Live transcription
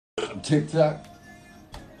TikTok.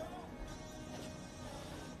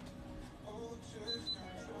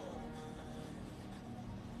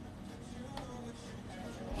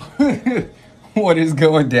 What is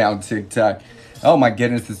going down, TikTok? Oh my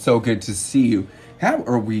goodness, it's so good to see you. How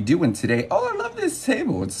are we doing today? Oh, I love this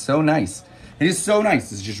table. It's so nice. It is so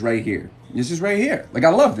nice. It's just right here. It's just right here. Like, I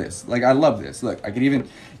love this. Like, I love this. Look, I could even,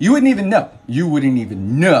 you wouldn't even know. You wouldn't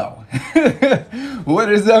even know.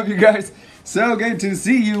 What is up, you guys? So good to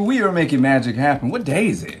see you. We are making magic happen. What day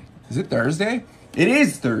is it? Is it Thursday? It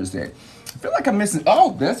is Thursday. I feel like I'm missing,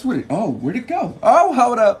 oh, that's what it, oh, where'd it go? Oh,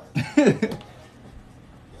 hold up.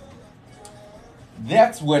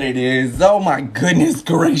 That's what it is. Oh my goodness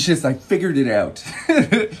gracious, I figured it out.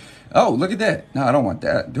 Oh, look at that. No, I don't want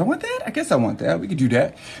that. Do I want that? I guess I want that. We could do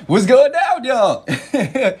that. What's going down, y'all?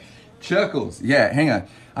 Chuckles. Yeah, hang on.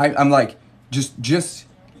 I'm like, just,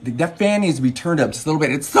 that fan needs to be turned up just a little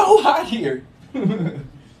bit. It's so hot here.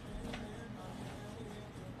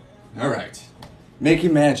 All right.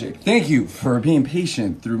 Making magic. Thank you for being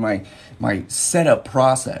patient through my setup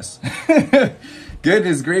process.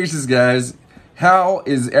 Goodness gracious, guys. How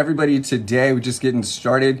is everybody today? We're just getting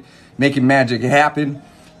started, making magic happen.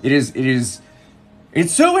 It's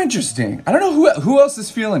so interesting. I don't know who else is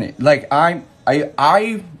feeling it. Like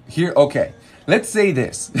I hear, okay, let's say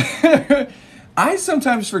this. I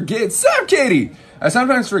sometimes forget, sup, Katie? I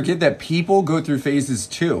sometimes forget that people go through phases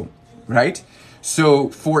too, right? So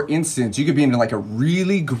for instance, you could be in like a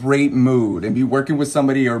really great mood and be working with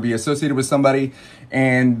somebody or be associated with somebody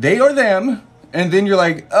and they are them. And then you're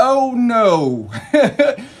like, oh no,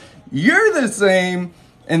 you're the same.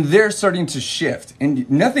 And they're starting to shift and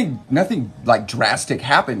nothing like drastic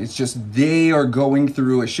happened. It's just they are going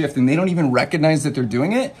through a shift and they don't even recognize that they're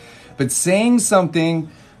doing it. But saying something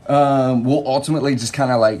will ultimately just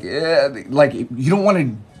kind of like you don't want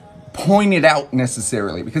to point it out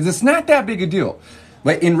necessarily because it's not that big a deal.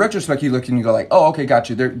 But in retrospect, you look and you go like, oh, okay, got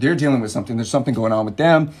you. They're dealing with something. There's something going on with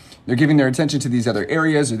them. They're giving their attention to these other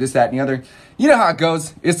areas or this, that, and the other. You know how it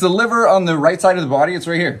goes. It's the liver on the right side of the body. It's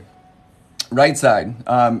right here. Right side.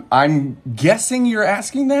 I'm guessing you're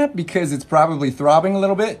asking that because it's probably throbbing a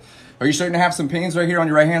little bit. Are you starting to have some pains right here on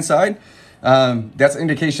your right-hand side? That's an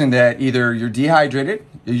indication that either you're dehydrated,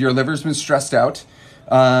 your liver's been stressed out,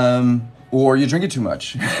 or you're drinking too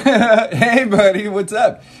much. Hey, buddy, what's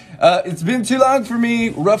up? It's been too long for me.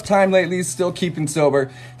 Rough time lately. Still keeping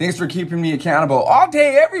sober. Thanks for keeping me accountable all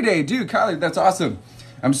day, every day. Dude, Kylie, that's awesome.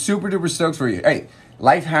 I'm super duper stoked for you. Hey,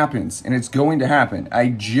 life happens and it's going to happen. I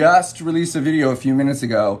just released a video a few minutes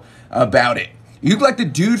ago about it. You look like the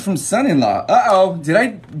dude from Son-in-Law. Uh-oh.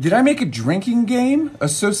 Did I make a drinking game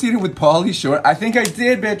associated with Pauly Shore? I think I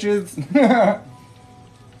did, bitches.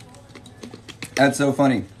 That's so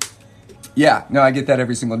funny. Yeah, no, I get that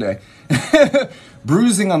every single day.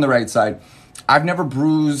 Bruising on the right side. I've never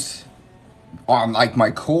bruised on like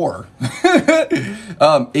my core.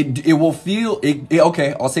 It will feel,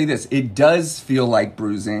 okay, I'll say this. It does feel like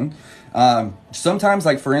bruising. Sometimes,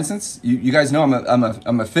 like for instance, you guys know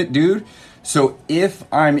I'm a fit dude. So if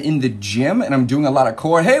I'm in the gym and I'm doing a lot of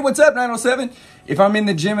core, hey, what's up, 907? If I'm in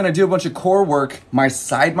the gym and I do a bunch of core work, my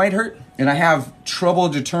side might hurt. And I have trouble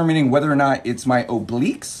determining whether or not it's my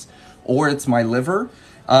obliques or it's my liver.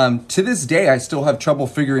 To this day, I still have trouble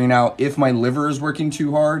figuring out if my liver is working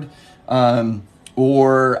too hard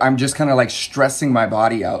or I'm just kind of like stressing my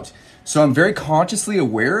body out. So I'm very consciously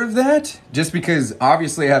aware of that just because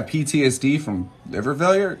obviously I have PTSD from liver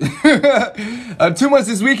failure. 2 months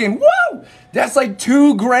this weekend. Woo! That's like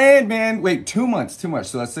 $2,000, man. Wait, 2 months, too much.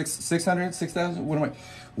 So that's 600, 6,000.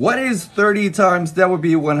 What is 30 times? That would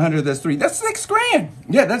be 100. That's 3. That's $6,000.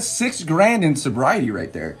 Yeah, that's $6,000 in sobriety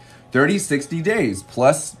right there. 30, 60 days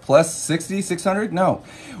plus 60, 600? No.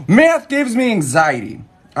 Math gives me anxiety.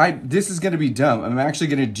 This is going to be dumb. I'm actually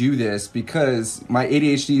going to do this because my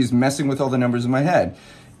ADHD is messing with all the numbers in my head.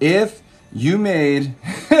 If you made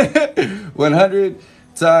 100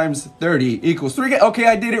 times 30 equals 3, okay,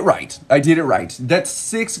 I did it right. That's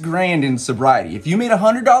 $6,000 in sobriety. If you made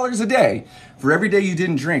 $100 a day for every day you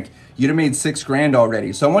didn't drink, you'd have made $6,000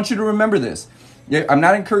 already. So I want you to remember this. Yeah, I'm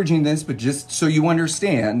not encouraging this, but just so you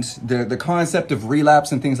understand the concept of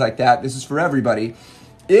relapse and things like that, this is for everybody.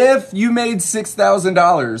 If you made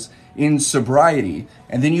 $6,000 in sobriety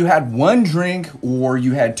and then you had one drink or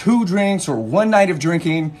you had 2 drinks or one night of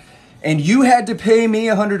drinking and you had to pay me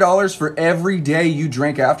 $100 for every day you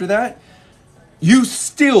drank after that, you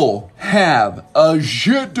still have a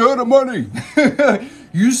shit ton of money.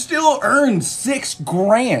 You still earned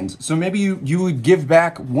 $6,000. So maybe you would give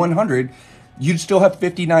back 100. You'd still have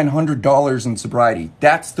 $5,900 in sobriety.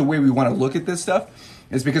 That's the way we want to look at this stuff.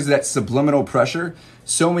 is because of that subliminal pressure.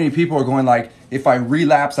 So many people are going like, if I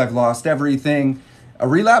relapse, I've lost everything. A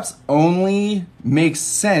relapse only makes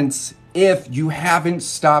sense if you haven't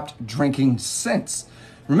stopped drinking since.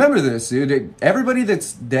 Remember this, dude. Everybody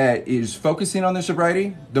that is focusing on their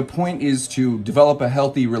sobriety, the point is to develop a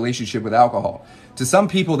healthy relationship with alcohol. To some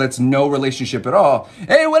people, that's no relationship at all.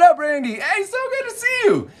 Hey, what up, Randy? Hey, so good to see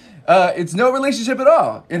you. It's no relationship at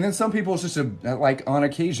all. And then some people, it's just like on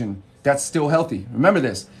occasion, that's still healthy. Remember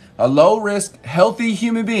this, a low risk, healthy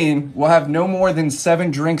human being will have no more than 7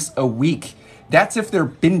 drinks a week. That's if they're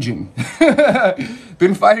binging.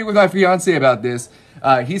 Been fighting with my fiance about this.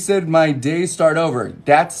 He said my days start over.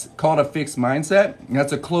 That's called a fixed mindset.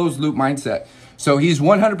 That's a closed loop mindset. So he's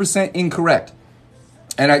 100% incorrect.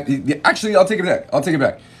 And actually, I'll take it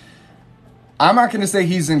back. I'm not going to say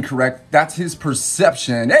he's incorrect. That's his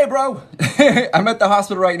perception. Hey, bro. I'm at the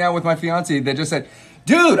hospital right now with my fiance that just said,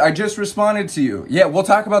 dude, I just responded to you. Yeah, we'll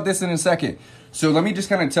talk about this in a second. So let me just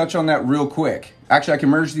kind of touch on that real quick. Actually, I can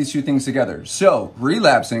merge these two things together. So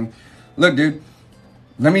relapsing. Look, dude,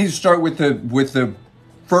 let me start with the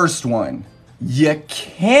first one. You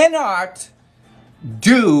cannot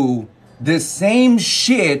do the same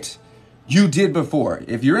shit you did before.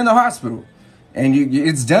 If you're in the hospital and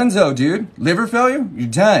it's donezo, dude. Liver failure, you're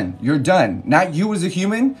done. You're done. Not you as a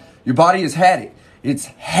human. Your body has had it. It's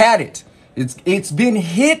had it. It's been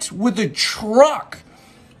hit with a truck.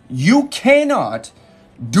 You cannot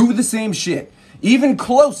do the same shit, even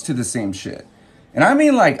close to the same shit. And I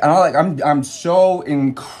mean, I'm so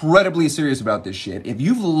incredibly serious about this shit. If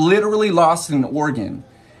you've literally lost an organ,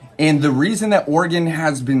 and the reason that organ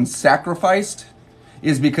has been sacrificed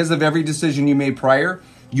is because of every decision you made prior,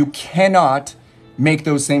 you cannot make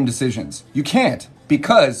those same decisions. You can't,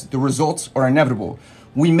 because the results are inevitable.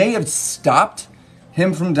 We may have stopped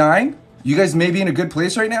him from dying. You guys may be in a good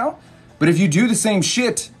place right now, but if you do the same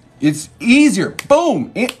shit, it's easier.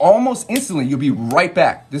 Boom! Almost instantly, you'll be right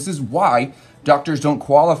back. This is why doctors don't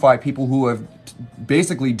qualify people who have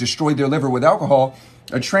basically destroyed their liver with alcohol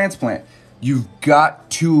a transplant. You've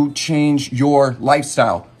got to change your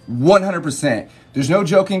lifestyle 100%. There's no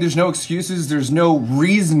joking, there's no excuses, there's no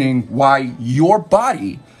reasoning why your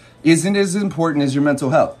body isn't as important as your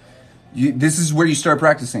mental health. This is where you start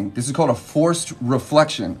practicing. This is called a forced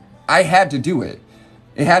reflection. I had to do it.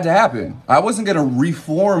 It had to happen. I wasn't going to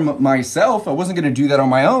reform myself. I wasn't going to do that on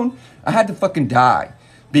my own. I had to fucking die.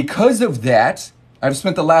 Because of that, I've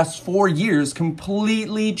spent the last 4 years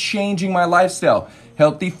completely changing my lifestyle.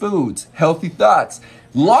 Healthy foods, healthy thoughts,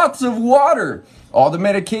 lots of water, all the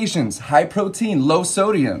medications, high protein, low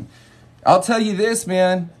sodium. I'll tell you this,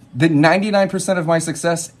 man, that 99% of my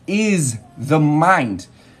success is the mind.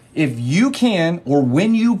 If you can, or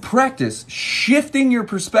when you practice shifting your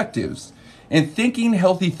perspectives and thinking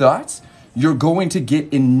healthy thoughts, you're going to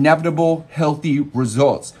get inevitable healthy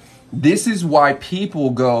results. This is why people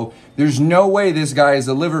go, there's no way this guy is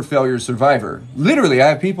a liver failure survivor. Literally, I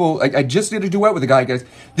have people, I just did a duet with a guy, guys.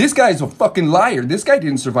 This guy's a fucking liar. This guy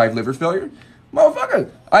didn't survive liver failure.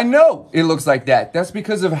 Motherfucker, I know it looks like that. That's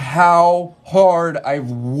because of how hard I've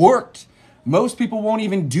worked. Most people won't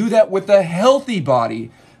even do that with a healthy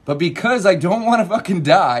body. But because I don't want to fucking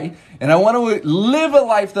die and I want to live a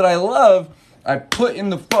life that I love, I put in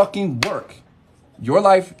the fucking work. Your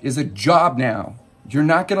life is a job now. You're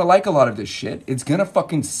not going to like a lot of this shit. It's going to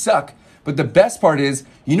fucking suck. But the best part is,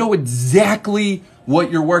 you know exactly what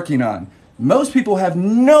you're working on. Most people have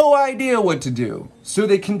no idea what to do. So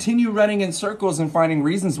they continue running in circles and finding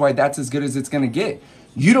reasons why that's as good as it's going to get.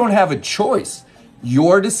 You don't have a choice.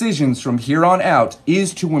 Your decisions from here on out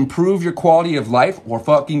is to improve your quality of life or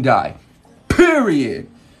fucking die. Period.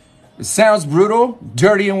 It sounds brutal,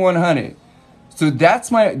 dirty, and 100. So that's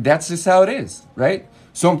just how it is, right?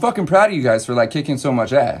 So I'm fucking proud of you guys for like kicking so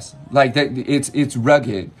much ass. Like that, it's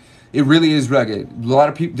rugged. It really is rugged. A lot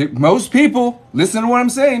of people, most people, listen to what I'm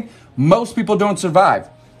saying. Most people don't survive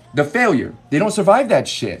the failure. They don't survive that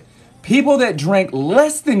shit. People that drank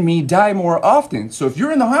less than me die more often. So if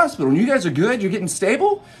you're in the hospital and you guys are good, you're getting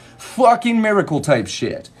stable, fucking miracle type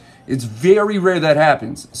shit. It's very rare that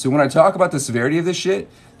happens. So when I talk about the severity of this shit,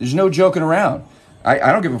 there's no joking around.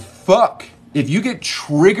 I don't give a fuck. If you get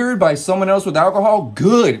triggered by someone else with alcohol,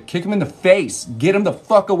 good. Kick them in the face. Get them the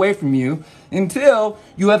fuck away from you until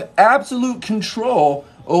you have absolute control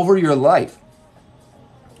over your life.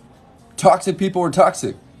 Toxic people are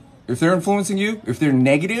toxic. If they're influencing you, if they're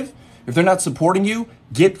negative, if they're not supporting you,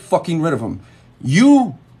 get fucking rid of them.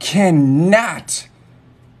 You cannot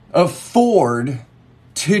afford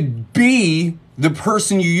to be the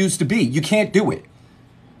person you used to be. You can't do it.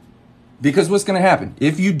 Because what's going to happen?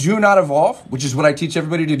 If you do not evolve, which is what I teach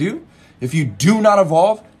everybody to do, If you do not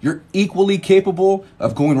evolve, you're equally capable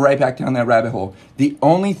of going right back down that rabbit hole. The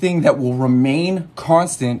only thing that will remain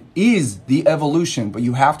constant is the evolution, but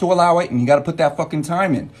you have to allow it and you got to put that fucking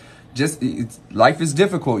time in. Life is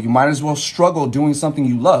difficult. You might as well struggle doing something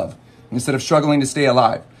you love instead of struggling to stay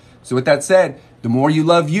alive. So with that said, the more you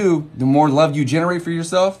love you, the more love you generate for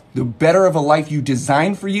yourself, the better of a life you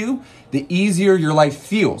design for you, the easier your life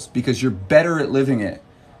feels because you're better at living it.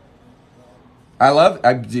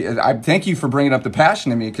 I thank you for bringing up the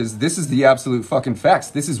passion in me, because this is the absolute fucking facts.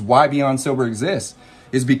 This is why Beyond Sober exists,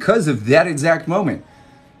 is because of that exact moment.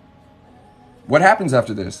 What happens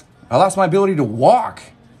after this? I lost my ability to walk.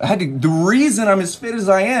 The reason I'm as fit as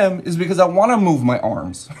I am is because I want to move my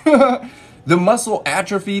arms. The muscle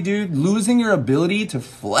atrophy, dude, losing your ability to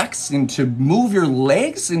flex and to move your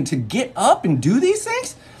legs and to get up and do these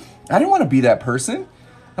things. I didn't want to be that person.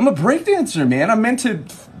 I'm a breakdancer, man. I'm meant to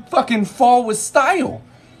fucking fall with style.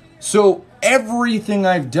 So everything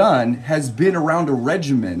I've done has been around a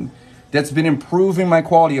regimen that's been improving my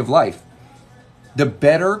quality of life. The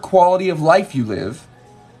better quality of life you live,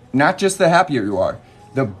 not just the happier you are,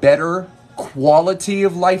 the better quality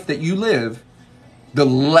of life that you live, the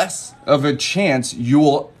less of a chance you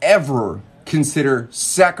will ever consider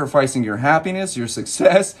sacrificing your happiness, your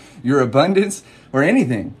success, your abundance, or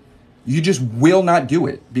anything. You just will not do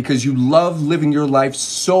it because you love living your life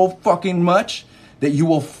so fucking much that you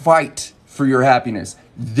will fight for your happiness.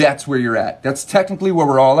 That's where you're at. That's technically where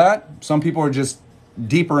we're all at. Some people are just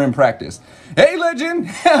deeper in practice. Hey, legend.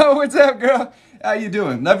 What's up, girl? How you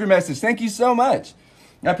doing? Love your message. Thank you so much.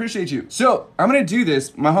 I appreciate you. So I'm gonna do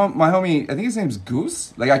this. My homie, I think his name's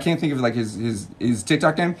Goose. Like, I can't think of like his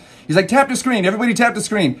TikTok name. He's like, tap the screen. Everybody tap the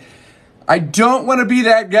screen. I don't want to be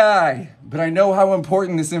that guy, but I know how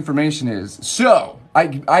important this information is. So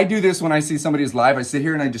I do this when I see somebody's live. I sit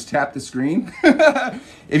here and I just tap the screen.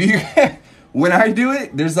 When I do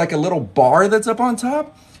it, there's like a little bar that's up on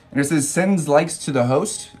top, and it says sends likes to the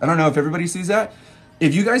host. I don't know if everybody sees that.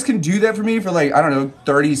 If you guys can do that for me for like, I don't know,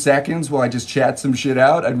 30 seconds while I just chat some shit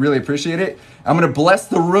out, I'd really appreciate it. I'm going to bless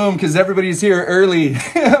the room because everybody's here early.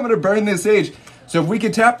 I'm going to burn this age. So if we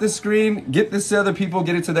could tap the screen, get this to other people,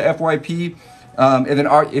 get it to the FYP, and then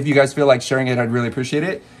if you guys feel like sharing it, I'd really appreciate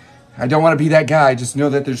it. I don't want to be that guy. Just know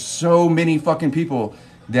that there's so many fucking people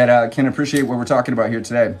that can appreciate what we're talking about here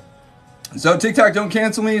today. So TikTok, don't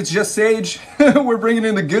cancel me. It's just Sage. We're bringing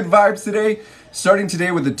in the good vibes today, starting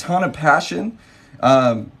today with a ton of passion.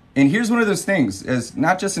 And here's one of those things, as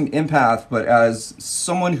not just an empath, but as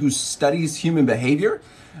someone who studies human behavior.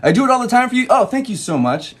 I do it all the time for you. Oh, thank you so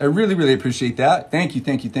much. I really, really appreciate that. Thank you,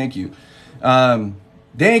 thank you, thank you.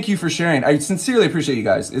 Thank you for sharing. I sincerely appreciate you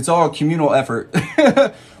guys. It's all a communal effort.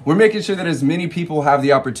 We're making sure that as many people have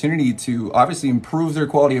the opportunity to obviously improve their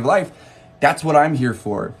quality of life. That's what I'm here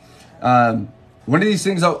for. One of these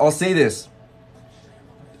things, I'll say this.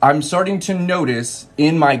 I'm starting to notice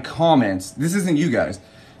in my comments, this isn't you guys,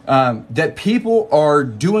 that people are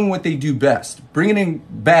doing what they do best, bringing in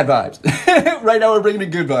bad vibes. Right now we're bringing in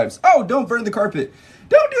good vibes. Oh, don't burn the carpet.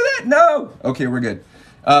 Don't do that. No. Okay, we're good.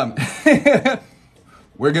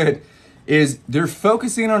 We're good. They're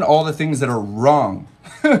focusing on all the things that are wrong.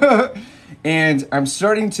 And I'm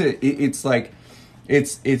starting to,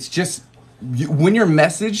 it's just, when your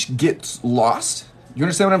message gets lost, you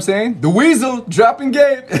understand what I'm saying? The weasel dropping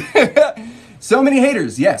game. So many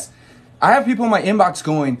haters. Yes. I have people in my inbox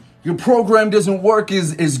going, your program doesn't work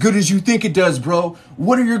as good as you think it does, bro.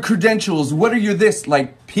 What are your credentials? What are your this?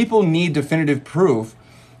 Like, people need definitive proof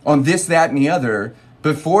on this, that, and the other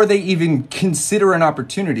before they even consider an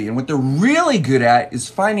opportunity. And what they're really good at is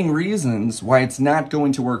finding reasons why it's not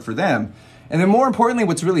going to work for them. And then more importantly,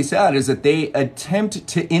 what's really sad is that they attempt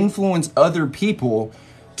to influence other people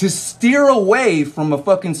to steer away from a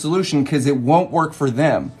fucking solution because it won't work for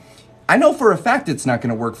them. I know for a fact it's not going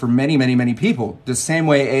to work for many, many, many people. The same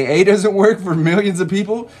way AA doesn't work for millions of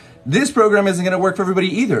people, this program isn't going to work for everybody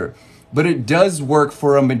either. But it does work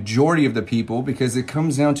for a majority of the people because it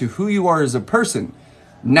comes down to who you are as a person,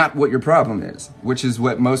 not what your problem is, which is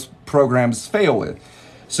what most programs fail with.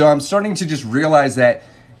 So I'm starting to just realize that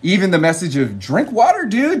even the message of drink water,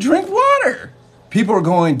 dude, drink water. People are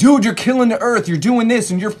going, dude, you're killing the earth. You're doing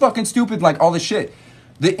this and you're fucking stupid, like all this shit.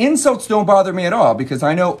 The insults don't bother me at all because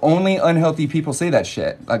I know only unhealthy people say that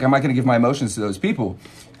shit. Like, I'm not going to give my emotions to those people.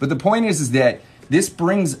 But the point is that this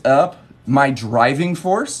brings up my driving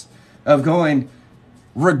force of going,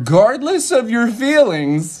 regardless of your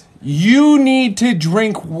feelings, you need to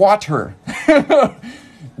drink water.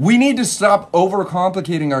 We need to stop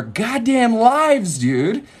overcomplicating our goddamn lives,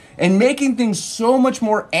 dude, and making things so much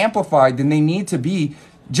more amplified than they need to be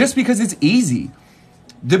just because it's easy.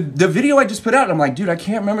 the video I just put out, I'm like, dude, I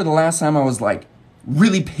can't remember the last time I was like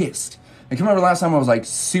really pissed. I can't remember the last time I was like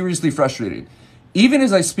seriously frustrated. Even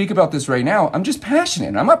as I speak about this right now, I'm just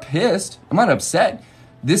passionate. I'm not pissed. I'm not upset.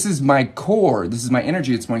 This is my core. This is my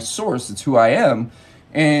energy. It's my source. It's who I am.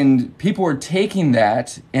 And people are taking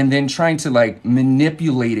that and then trying to like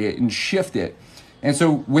manipulate it and shift it. And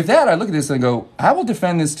so with that, I look at this and I go, I will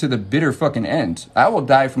defend this to the bitter fucking end. I will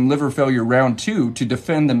die from liver failure round 2 to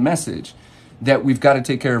defend the message that we've got to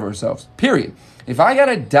take care of ourselves, period. If I got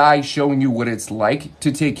to die showing you what it's like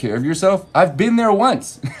to take care of yourself, I've been there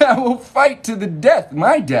once. I will fight to the death,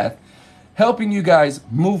 my death, helping you guys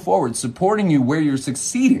move forward, supporting you where you're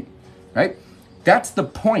succeeding, right? That's the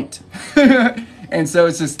point. And so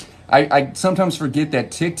it's just, I sometimes forget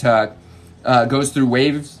that TikTok goes through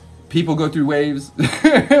waves. People go through waves.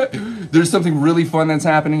 There's something really fun that's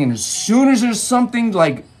happening. And as soon as there's something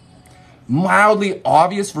like mildly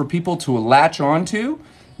obvious for people to latch onto,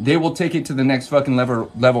 they will take it to the next fucking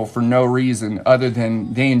level for no reason other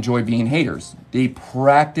than they enjoy being haters. They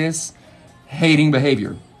practice hating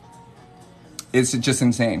behavior. It's just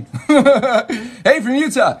insane. Hey, from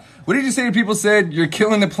Utah. What did you say to people said you're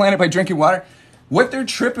killing the planet by drinking water? What they're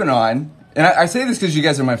tripping on, and I say this because you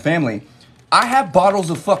guys are my family, I have bottles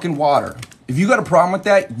of fucking water. If you got a problem with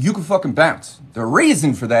that, you can fucking bounce. The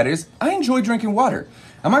reason for that is I enjoy drinking water.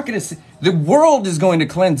 I'm not going to say, the world is going to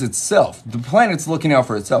cleanse itself. The planet's looking out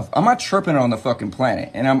for itself. I'm not tripping on the fucking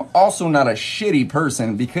planet. And I'm also not a shitty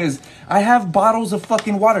person because I have bottles of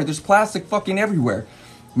fucking water. There's plastic fucking everywhere.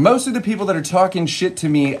 Most of the people that are talking shit to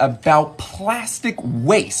me about plastic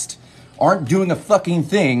waste aren't doing a fucking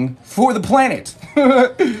thing for the planet.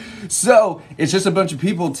 So it's just a bunch of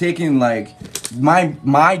people taking like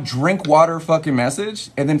my drink water fucking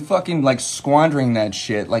message and then fucking like squandering that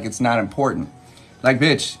shit like it's not important. Like,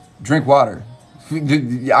 bitch, drink water.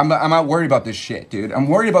 I'm not worried about this shit, dude. I'm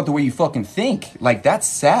worried about the way you fucking think. Like, that's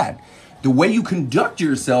sad. The way you conduct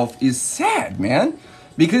yourself is sad, man.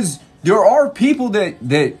 Because there are people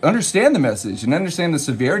that understand the message and understand the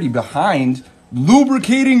severity behind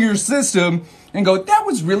lubricating your system and go, that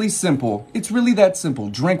was really simple. It's really that simple.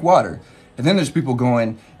 Drink water. And then there's people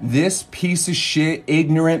going, this piece of shit,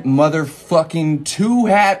 ignorant motherfucking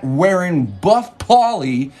two-hat wearing buff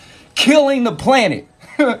Polly killing the planet.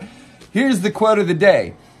 Here's the quote of the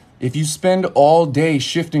day. If you spend all day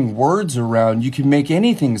shifting words around, you can make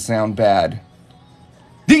anything sound bad.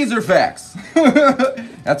 These are facts.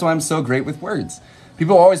 That's why I'm so great with words.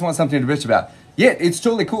 People always want something to bitch about. Yeah, it's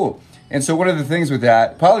totally cool. And so one of the things with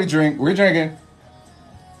that, Polly drink, we're drinking.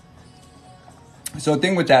 So the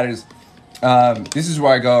thing with that is, this is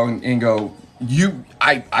where I go and go,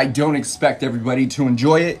 I don't expect everybody to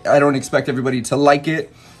enjoy it. I don't expect everybody to like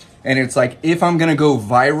it. And it's like, if I'm going to go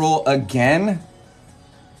viral again,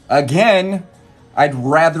 I'd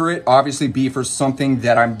rather it obviously be for something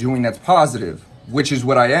that I'm doing that's positive, which is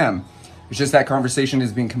what I am. It's just that conversation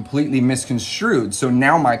is being completely misconstrued. So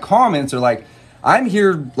now my comments are like, I'm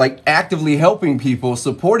here like actively helping people,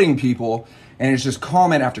 supporting people. And it's just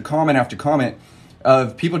comment after comment after comment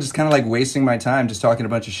of people just kind of like wasting my time, just talking a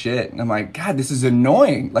bunch of shit. And I'm like, God, this is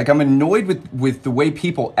annoying. Like, I'm annoyed with the way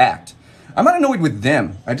people act. I'm not annoyed with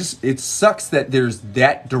them. It sucks that there's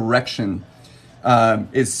that direction.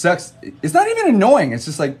 It sucks. It's not even annoying. It's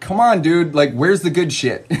just like, come on, dude. Like, where's the good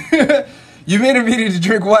shit? You made a video to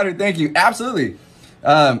drink water. Thank you. Absolutely.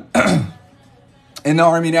 In the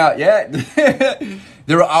army now. Yeah.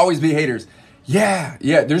 There will always be haters. Yeah.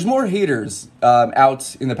 There's more haters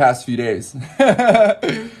out in the past few days.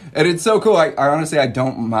 And it's so cool. I honestly, I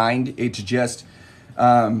don't mind. It's just,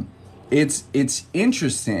 it's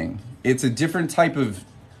interesting. It's a different type of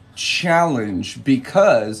challenge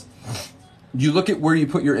because you look at where you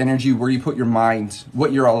put your energy, where you put your mind,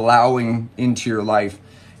 what you're allowing into your life.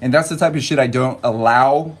 And that's the type of shit I don't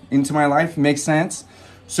allow into my life. Makes sense?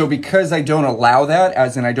 So because I don't allow that,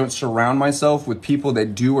 as in I don't surround myself with people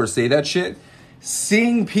that do or say that shit,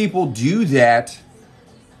 seeing people do that,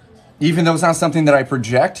 even though it's not something that I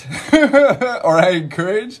project or I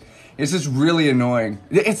encourage, it's just really annoying.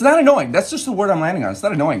 It's not annoying. That's just the word I'm landing on. It's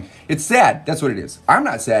not annoying. It's sad. That's what it is. I'm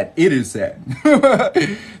not sad. It is sad.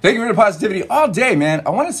 Thank you for the positivity all day, man. I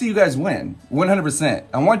want to see you guys win.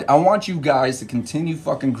 100%. I want you guys to continue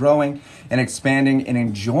fucking growing and expanding and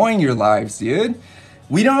enjoying your lives, dude.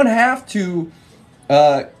 We don't have to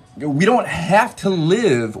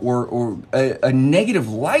live or a negative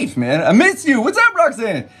life, man. I miss you. What's up,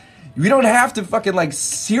 Roxanne? We don't have to fucking like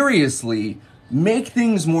seriously make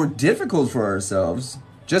things more difficult for ourselves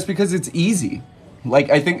just because it's easy. Like,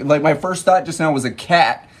 I think like my first thought just now was a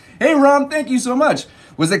cat. Hey, Rom, thank you so much.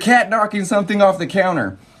 Was a cat knocking something off the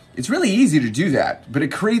counter. It's really easy to do that, but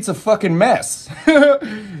it creates a fucking mess.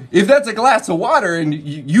 If that's a glass of water and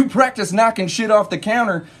you practice knocking shit off the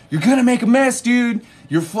counter, you're gonna make a mess, dude.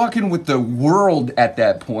 You're fucking with the world at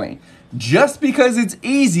that point. Just because it's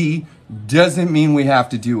easy doesn't mean we have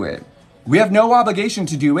to do it. We have no obligation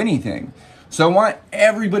to do anything. So I want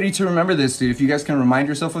everybody to remember this, dude. If you guys can remind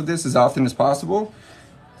yourself of this as often as possible,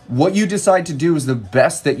 what you decide to do is the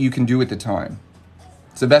best that you can do at the time.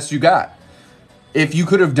 It's the best you got. If you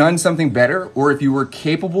could have done something better, or if you were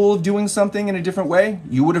capable of doing something in a different way,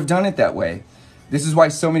 you would have done it that way. This is why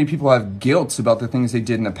so many people have guilt about the things they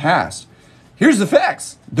did in the past. Here's the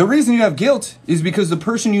facts. The reason you have guilt is because the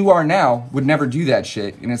person you are now would never do that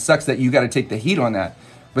shit. And it sucks that you got to take the heat on that.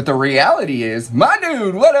 But the reality is, my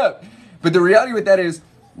dude, what up? But the reality with that is,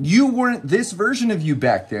 you weren't this version of you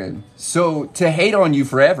back then. So to hate on you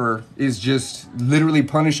forever is just literally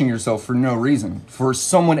punishing yourself for no reason, for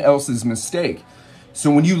someone else's mistake. So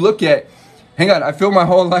when you look at, hang on, I feel my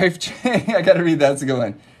whole life change. I gotta read that. That's a good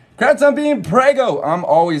one. Congrats on being prego. I'm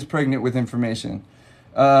always pregnant with information.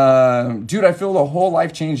 Dude, I feel the whole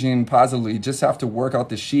life changing positively. Just have to work out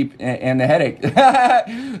the sheep and the headache.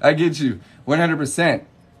 I get you, 100%.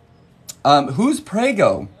 Who's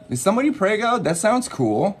prego? Is somebody prego? That sounds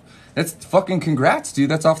cool. That's fucking congrats,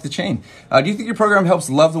 dude. That's off the chain. Do you think your program helps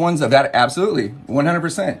loved ones of that? Absolutely,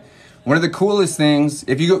 100%. One of the coolest things,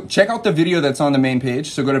 if you go check out the video that's on the main page,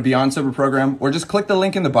 so go to Beyond Sober Program, or just click the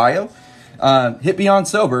link in the bio, hit Beyond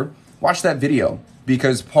Sober, watch that video,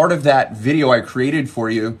 because part of that video I created for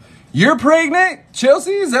you, you're pregnant,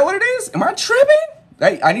 Chelsea, is that what it is? Am I tripping?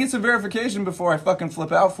 Hey, I need some verification before I fucking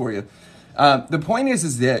flip out for you. The point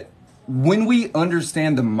is that when we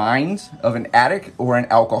understand the mind of an addict or an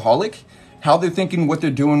alcoholic, how they're thinking, what they're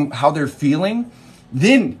doing, how they're feeling,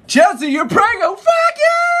 then Chelsea, you're pregnant, fuck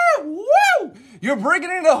yeah! Woo! You're bringing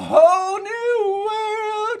in a whole new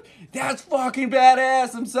world. That's fucking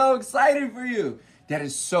badass. I'm so excited for you. That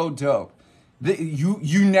is so dope.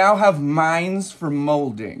 You now have minds for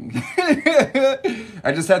molding.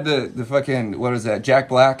 I just had the fucking, what is that, Jack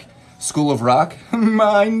Black, School of Rock?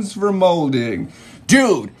 Minds for molding.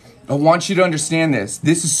 Dude, I want you to understand this.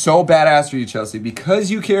 This is so badass for you, Chelsea, because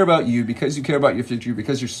you care about you, because you care about your future,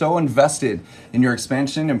 because you're so invested in your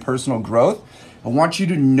expansion and personal growth. I want you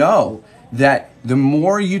to know that the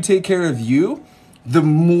more you take care of you, the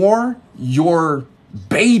more your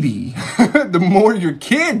baby, the more your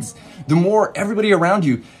kids, the more everybody around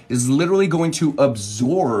you is literally going to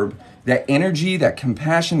absorb that energy, that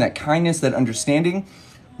compassion, that kindness, that understanding.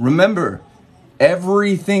 Remember,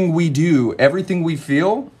 everything we do, everything we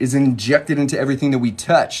feel is injected into everything that we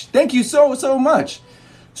touch. Thank you so, so much.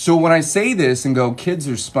 So when I say this and go, kids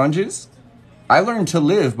are sponges, I learned to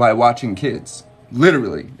live by watching kids.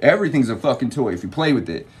 Literally, everything's a fucking toy if you play with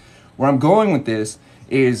it. Where I'm going with this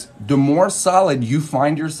is the more solid you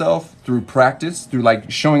find yourself through practice, through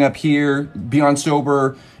like showing up here, Beyond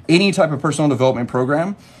Sober, any type of personal development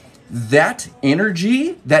program, that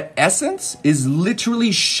energy, that essence is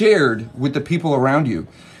literally shared with the people around you.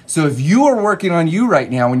 So if you are working on you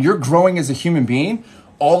right now and you're growing as a human being,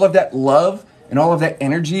 all of that love and all of that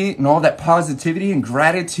energy and all that positivity and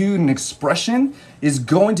gratitude and expression is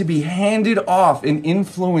going to be handed off and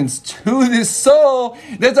influenced to this soul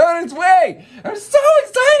that's on its way. I'm so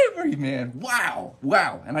excited for you, man. Wow,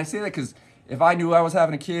 wow. And I say that because if I knew I was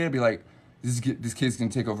having a kid, I'd be like, this kid's gonna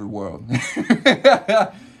take over the world.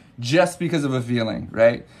 Just because of a feeling,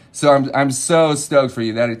 right? So I'm so stoked for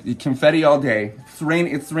you. That confetti all day. It's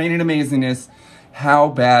raining amazingness. How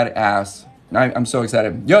badass. I'm so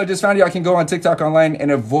excited. Yo, just found out I can go on TikTok online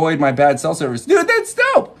and avoid my bad cell service. Dude, that's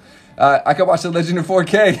dope. I can watch The Legend of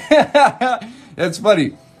 4K. That's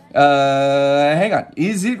funny. Hang on.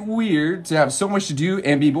 Is it weird to have so much to do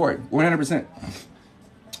and be bored? 100%.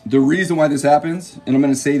 The reason why this happens, and I'm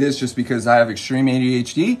going to say this just because I have extreme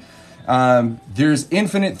ADHD, there's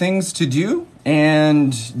infinite things to do,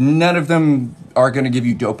 and none of them are going to give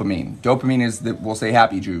you dopamine. Dopamine is, we'll say,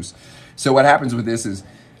 happy juice. So what happens with this is,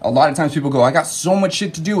 a lot of times people go, I got so much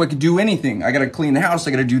shit to do, I could do anything. I got to clean the house, I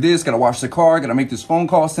got to do this, got to wash the car, got to make this phone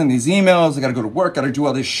call, send these emails, I got to go to work, got to do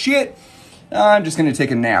all this shit. I'm just going to take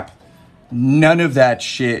a nap. None of that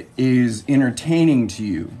shit is entertaining to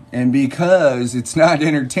you. And because it's not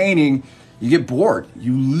entertaining, you get bored.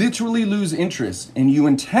 You literally lose interest, and you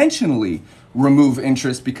intentionally remove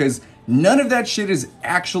interest because none of that shit is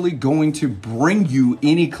actually going to bring you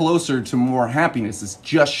any closer to more happiness. It's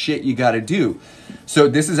just shit you got to do. So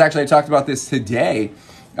this is actually, I talked about this today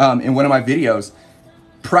in one of my videos.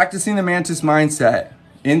 Practicing the Mantis mindset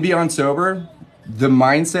in Beyond Sober, the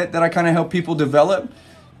mindset that I kind of help people develop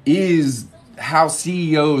is how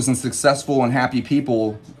CEOs and successful and happy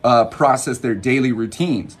people process their daily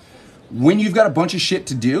routines. When you've got a bunch of shit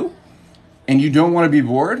to do and you don't want to be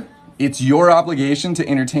bored, it's your obligation to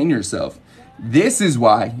entertain yourself. This is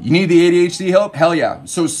why you need the ADHD help. Hell yeah.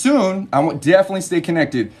 So soon, I will definitely stay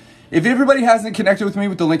connected. If everybody hasn't connected with me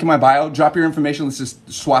with the link in my bio, drop your information. Let's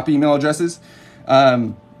just swap email addresses.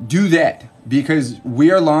 Do that, because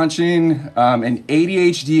we are launching an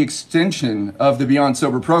ADHD extension of the Beyond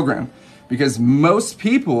Sober program. Because most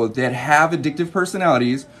people that have addictive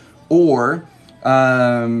personalities or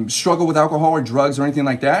struggle with alcohol or drugs or anything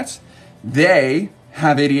like that, they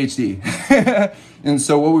have ADHD. And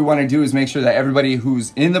so what we want to do is make sure that everybody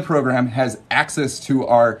who's in the program has access to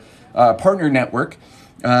our partner network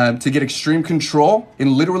to get extreme control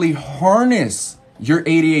and literally harness your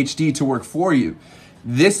ADHD to work for you.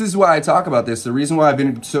 This is why I talk about this. The reason why I've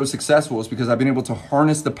been so successful is because I've been able to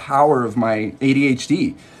harness the power of my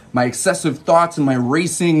ADHD, my excessive thoughts and my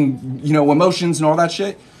racing, emotions and all that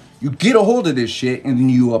shit. You get a hold of this shit and then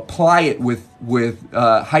you apply it with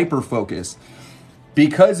hyper focus.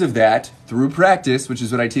 Because of that, through practice, which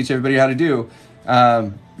is what I teach everybody how to do,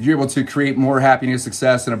 you're able to create more happiness,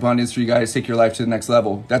 success, and abundance for you guys, take your life to the next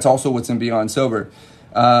level. That's also what's in Beyond Sober.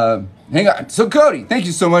 Hang on. So Kohdi, thank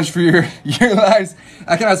you so much for your lives.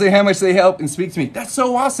 I cannot say how much they help and speak to me. That's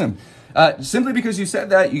so awesome. Simply because you said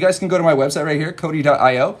that, you guys can go to my website right here,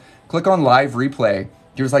 kohdi.io, click on live replay.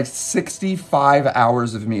 There's like 65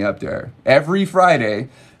 hours of me up there. Every Friday,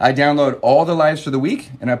 I download all the lives for the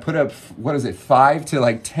week and I put up, 5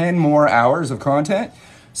 to 10 more hours of content.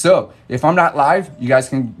 So if I'm not live, you guys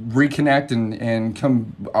can reconnect and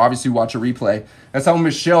come obviously watch a replay. That's how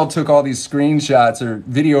Michelle took all these screenshots or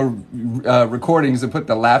video recordings and put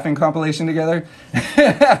the laughing compilation together.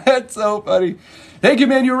 That's so funny. Thank you,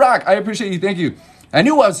 man. You rock. I appreciate you. Thank you. I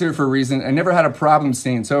knew I was here for a reason. I never had a problem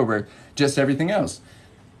staying sober, just everything else.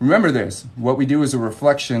 Remember this, what we do is a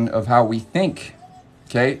reflection of how we think.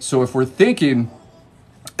 Okay, so if we're thinking,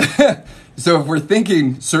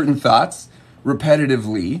 certain thoughts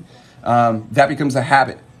repetitively, that becomes a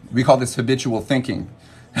habit. We call this habitual thinking.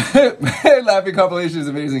 Laughing compilation is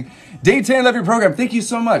amazing. Day 10, love your program. Thank you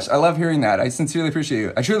so much. I love hearing that. I sincerely appreciate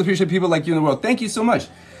you. I truly appreciate people like you in the world. Thank you so much.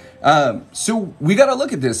 So we got to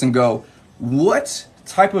look at this and go, what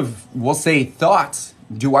type of, we'll say, thoughts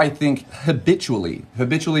do I think habitually?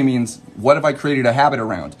 Habitually means, what have I created a habit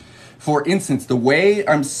around? For instance, the way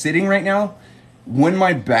I'm sitting right now, when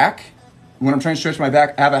I'm trying to stretch my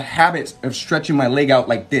back, I have a habit of stretching my leg out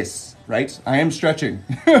like this, right? I am stretching.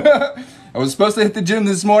 I was supposed to hit the gym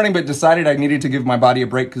this morning, but decided I needed to give my body a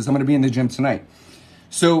break because I'm going to be in the gym tonight.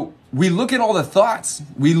 So we look at all the thoughts.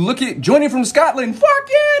 We look at joining from Scotland. Fuck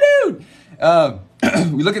yeah, dude.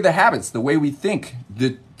 We look at the habits, the way we think,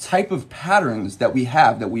 the type of patterns that we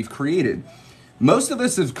have, that we've created. Most of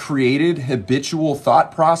us have created habitual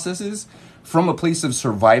thought processes from a place of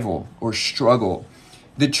survival or struggle.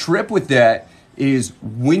 The trip with that is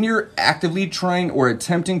when you're actively trying or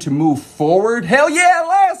attempting to move forward, hell yeah,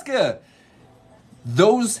 Alaska!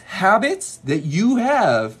 Those habits that you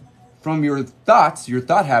have from your thoughts, your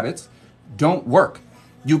thought habits, don't work.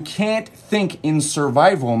 You can't think in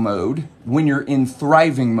survival mode when you're in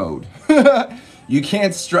thriving mode. You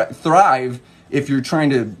can't thrive if you're trying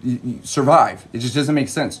to survive. It just doesn't make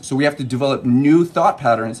sense. So we have to develop new thought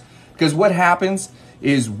patterns, because what happens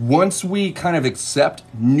is once we kind of accept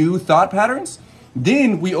new thought patterns,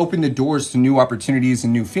 then we open the doors to new opportunities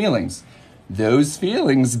and new feelings. Those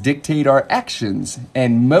feelings dictate our actions,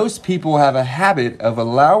 and most people have a habit of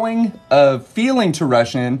allowing a feeling to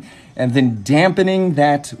rush in and then dampening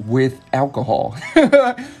that with alcohol.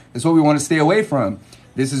 That's what we want to stay away from.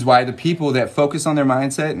 This is why the people that focus on their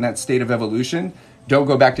mindset and that state of evolution don't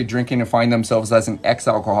go back to drinking and find themselves as an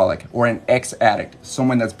ex-alcoholic or an ex-addict.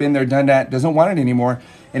 Someone that's been there, done that, doesn't want it anymore,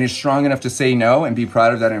 and is strong enough to say no and be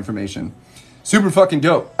proud of that information. Super fucking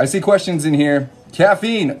dope. I see questions in here.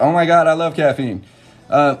 Caffeine. Oh my God, I love caffeine.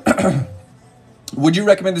 Would you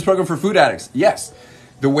recommend this program for food addicts? Yes.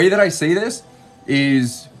 The way that I say this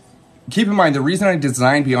is, keep in mind, the reason I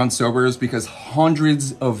designed Beyond Sober is because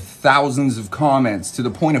hundreds of thousands of comments to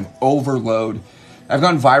the point of overload. I've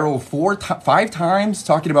gone viral 5 times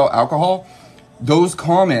talking about alcohol. Those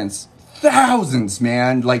comments, thousands,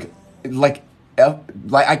 man, like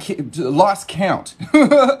I can't, lost count.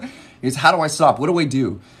 Is how do I stop? What do I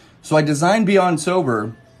do? So I designed Beyond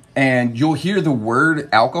Sober, and you'll hear the word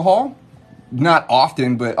alcohol, not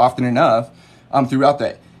often, but often enough, throughout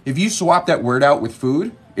that. If you swap that word out with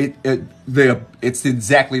food, it's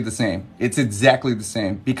exactly the same. It's exactly the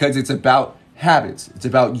same, because it's about habits. It's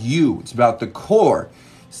about you. It's about the core.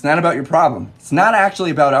 It's not about your problem. It's not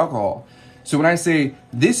actually about alcohol. So when I say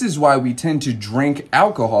this is why we tend to drink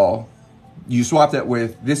alcohol, you swap that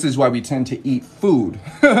with this is why we tend to eat food.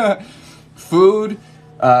 Food,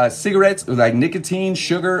 cigarettes, like nicotine,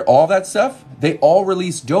 sugar, all that stuff, they all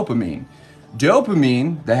release dopamine.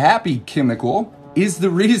 Dopamine, the happy chemical, is the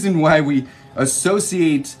reason why we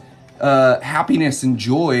associate happiness and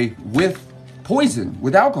joy with poison,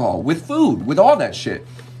 with alcohol, with food, with all that shit.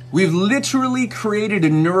 We've literally created a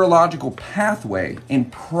neurological pathway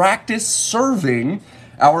and practice serving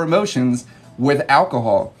our emotions with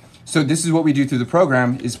alcohol. So this is what we do through the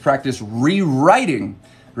program, is practice rewriting,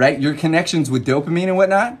 right? Your connections with dopamine and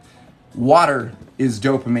whatnot. Water is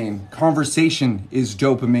dopamine. Conversation is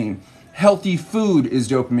dopamine. Healthy food is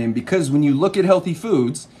dopamine, because when you look at healthy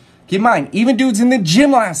foods, keep in mind, even dudes in the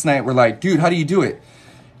gym last night were like, dude, how do you do it?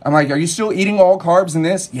 I'm like, are you still eating all carbs in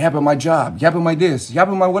this? Yeah, but my job. Yeah, but my this. Yeah,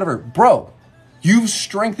 but my whatever. Bro, you've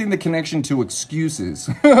strengthened the connection to excuses.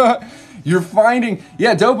 You're finding,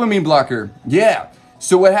 yeah, dopamine blocker. Yeah.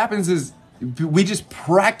 So what happens is we just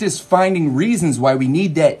practice finding reasons why we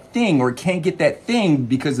need that thing or can't get that thing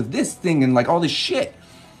because of this thing and like all this shit.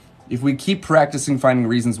 If we keep practicing finding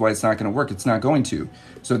reasons why it's not going to work, it's not going to.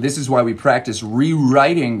 So this is why we practice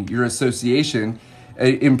rewriting your association,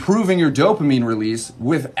 improving your dopamine release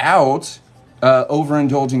without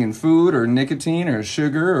overindulging in food or nicotine or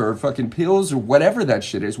sugar or fucking pills or whatever that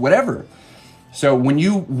shit is, whatever. So when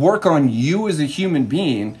you work on you as a human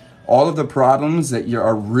being, all of the problems that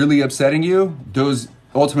are really upsetting you, those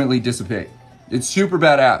ultimately dissipate. It's super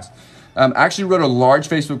badass. I actually wrote a large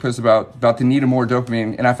Facebook post about the need of more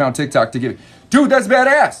dopamine, and I found TikTok to give. Dude, that's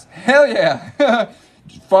badass. Hell yeah.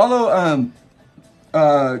 Follow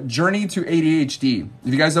Journey to ADHD.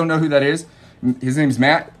 If you guys don't know who that is, his name's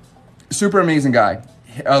Matt. Super amazing guy.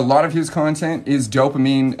 A lot of his content is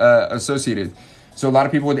dopamine associated. So a lot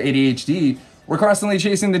of people with ADHD, we're constantly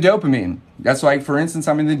chasing the dopamine. That's like, for instance,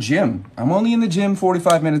 I'm in the gym. I'm only in the gym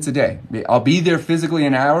 45 minutes a day. I'll be there physically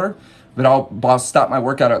an hour, but I'll stop my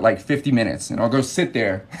workout at like 50 minutes and I'll go sit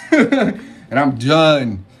there and I'm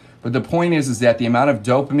done. But the point is that the amount of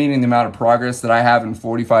dopamine and the amount of progress that I have in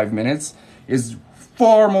 45 minutes is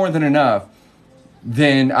far more than enough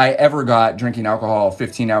than I ever got drinking alcohol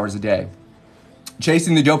 15 hours a day.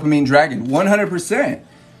 Chasing the dopamine dragon, 100%.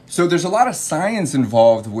 So there's a lot of science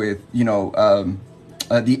involved with,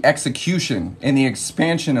 the execution and the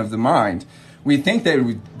expansion of the mind. We think that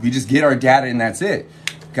we just get our data and that's it.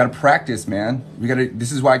 Got to practice, man.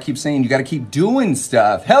 This is why I keep saying you got to keep doing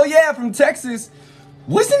stuff. Hell yeah, from Texas.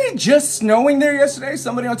 Wasn't it just snowing there yesterday?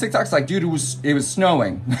 Somebody on TikTok's like, dude, it was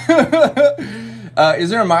snowing. Is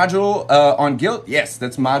there a module on guilt? Yes,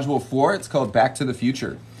 that's module 4. It's called Back to the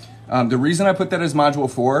Future. The reason I put that as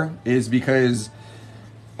module 4 is because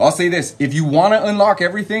I'll say this. If you want to unlock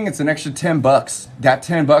everything, it's an extra $10. That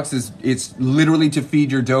 $10 it's literally to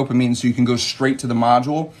feed your dopamine so you can go straight to the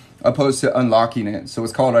module opposed to unlocking it. So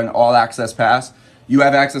it's called an all access pass. You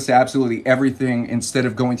have access to absolutely everything instead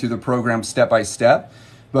of going through the program step by step.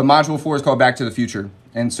 But module 4 is called Back to the Future.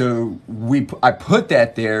 And so I put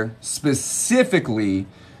that there specifically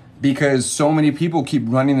because so many people keep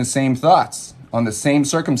running the same thoughts on the same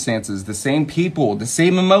circumstances, the same people, the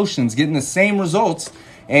same emotions, getting the same results.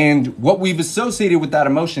 And what we've associated with that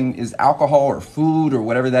emotion is alcohol or food or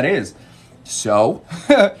whatever that is. So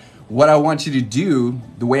what I want you to do,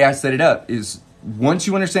 the way I set it up, is once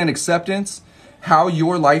you understand acceptance, how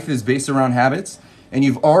your life is based around habits, and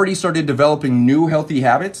you've already started developing new healthy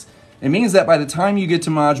habits, it means that by the time you get to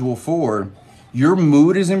module 4, your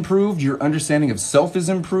mood is improved, your understanding of self is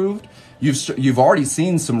improved, you've already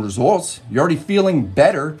seen some results, you're already feeling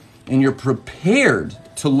better, and you're prepared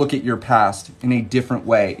to look at your past in a different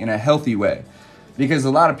way, in a healthy way. Because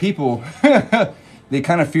a lot of people, they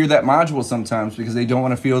kind of fear that module sometimes because they don't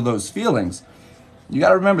want to feel those feelings. You got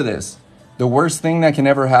to remember this. The worst thing that can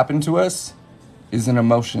ever happen to us is an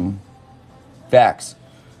emotion. Facts.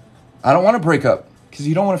 I don't want to break up because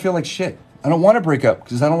you don't want to feel like shit. I don't want to break up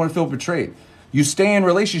because I don't want to feel betrayed. You stay in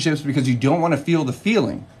relationships because you don't want to feel the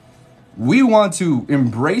feeling. We want to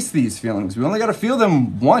embrace these feelings. We only got to feel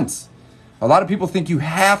them once. A lot of people think you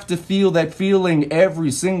have to feel that feeling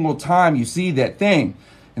every single time you see that thing.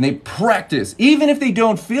 And they practice. Even if they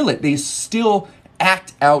don't feel it, they still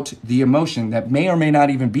act out the emotion that may or may not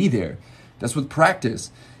even be there. That's with practice.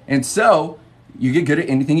 And so you get good at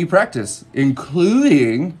anything you practice,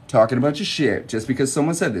 including talking about your shit. Just because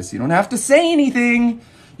someone said this, you don't have to say anything.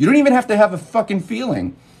 You don't even have to have a fucking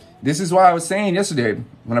feeling. This is why I was saying yesterday,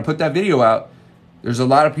 when I put that video out, there's a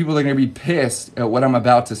lot of people that are going to be pissed at what I'm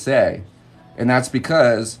about to say. And that's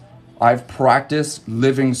because I've practiced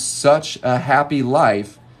living such a happy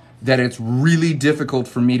life that it's really difficult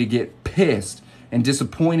for me to get pissed and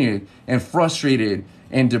disappointed and frustrated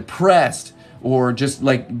and depressed or just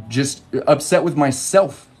upset with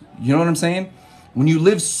myself. You know what I'm saying? When you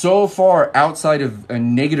live so far outside of a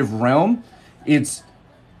negative realm, it's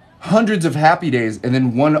hundreds of happy days and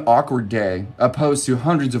then one awkward day, opposed to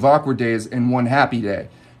hundreds of awkward days and one happy day.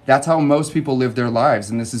 That's how most people live their lives,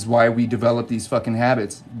 and this is why we develop these fucking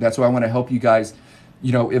habits. That's why I want to help you guys,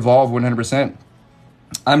 evolve 100%.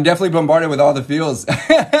 I'm definitely bombarded with all the feels.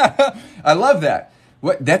 I love that.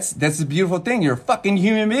 That's a beautiful thing. You're a fucking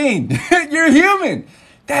human being. You're human.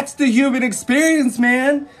 That's the human experience,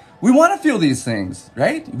 man. We want to feel these things,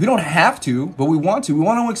 right? We don't have to, but we want to. We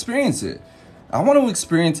want to experience it. I want to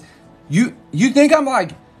experience. You think I'm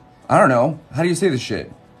like, I don't know. How do you say this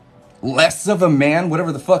shit? Less of a man,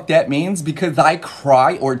 whatever the fuck that means, because I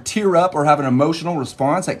cry or tear up or have an emotional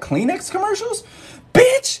response at Kleenex commercials?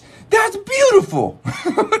 Bitch, that's beautiful.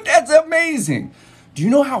 That's amazing. Do you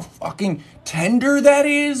know how fucking tender that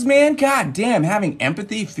is, man? God damn, having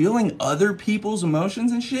empathy, feeling other people's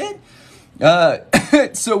emotions and shit.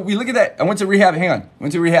 So we look at that. I went to rehab. Hang on.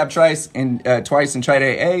 Went to rehab twice and tried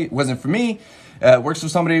AA. It wasn't for me. Works for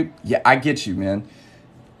somebody. Yeah, I get you, man.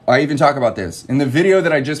 I even talk about this in the video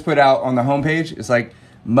that I just put out on the homepage. It's like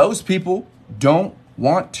most people don't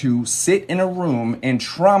want to sit in a room and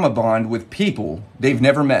trauma bond with people they've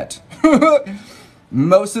never met.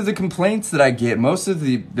 Most of the complaints that I get, most of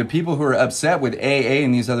the people who are upset with AA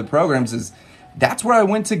and these other programs is that's where I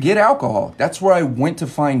went to get alcohol. That's where I went to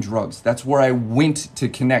find drugs. That's where I went to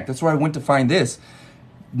connect. That's where I went to find this.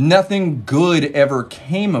 Nothing good ever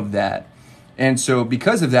came of that. And so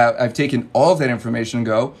because of that, I've taken all of that information and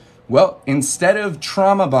go, well, instead of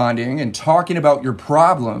trauma bonding and talking about your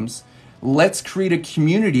problems, let's create a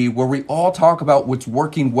community where we all talk about what's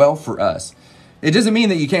working well for us. It doesn't mean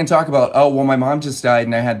that you can't talk about, oh, well, my mom just died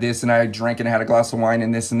and I had this and I drank and I had a glass of wine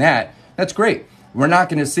and this and that. That's great. We're not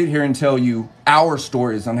going to sit here and tell you our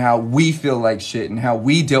stories on how we feel like shit and how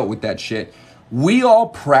we dealt with that shit. We all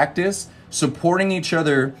practice supporting each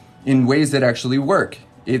other in ways that actually work.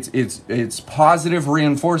 It's positive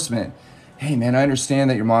reinforcement. Hey, man, I understand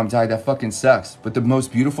that your mom died. That fucking sucks. But the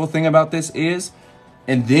most beautiful thing about this is,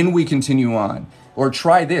 and then we continue on. Or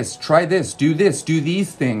try this, do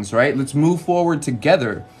these things, right? Let's move forward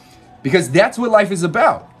together. Because that's what life is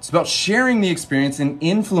about. It's about sharing the experience and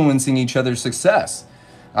influencing each other's success.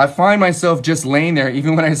 I find myself just laying there,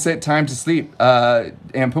 even when I set time to sleep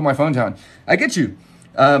and put my phone down. I get you.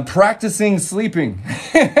 Practicing sleeping.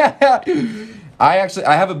 I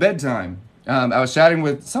have a bedtime. I was chatting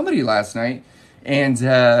with somebody last night, and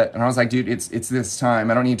I was like, dude, it's this time.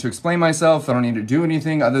 I don't need to explain myself. I don't need to do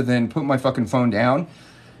anything other than put my fucking phone down.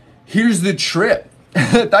 Here's the trip.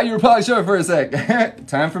 Thought you were probably short for a sec.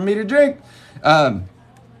 Time for me to drink.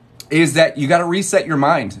 Is that you got to reset your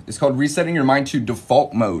mind. It's called resetting your mind to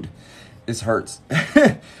default mode. This hurts.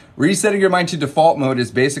 Resetting your mind to default mode is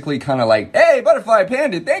basically kind of like, hey, Butterfly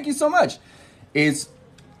Panda, thank you so much. It's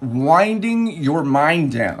winding your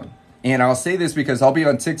mind down. And I'll say this because I'll be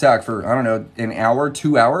on TikTok for, I don't know, an hour,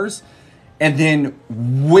 2 hours. And then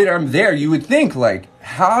when I'm there, you would think like,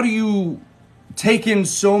 how do you take in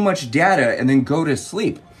so much data and then go to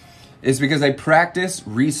sleep? It's because I practice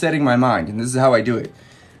resetting my mind. And this is how I do it.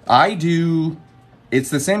 It's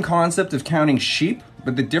the same concept of counting sheep,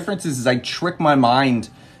 but the difference is I trick my mind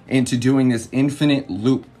into doing this infinite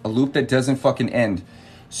loop, a loop that doesn't fucking end.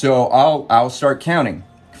 So I'll start counting.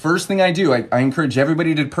 First thing I do, I encourage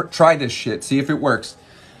everybody to try this shit, see if it works.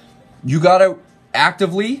 You gotta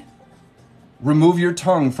actively remove your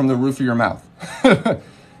tongue from the roof of your mouth.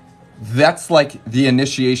 That's like the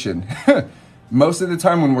initiation. Most of the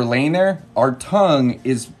time when we're laying there, our tongue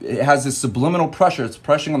it has this subliminal pressure. It's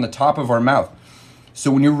pressing on the top of our mouth. So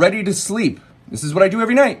when you're ready to sleep, this is what I do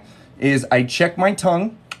every night, is I check my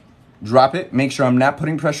tongue, drop it, make sure I'm not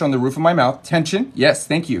putting pressure on the roof of my mouth. Tension, yes,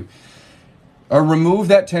 thank you. Or remove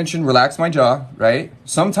that tension, relax my jaw, right?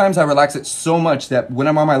 Sometimes I relax it so much that when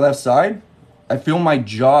I'm on my left side, I feel my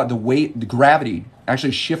jaw, the weight, the gravity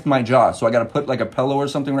actually shift my jaw. So I got to put like a pillow or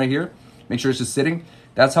something right here. Make sure it's just sitting.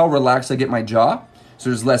 That's how relaxed I get my jaw. So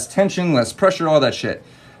there's less tension, less pressure, all that shit.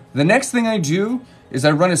 The next thing I do is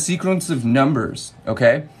I run a sequence of numbers,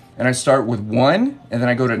 okay? And I start with 1, and then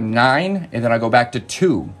I go to 9, and then I go back to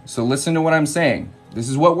 2. So listen to what I'm saying. This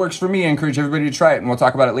is what works for me. I encourage everybody to try it, and we'll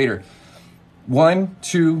talk about it later. 1,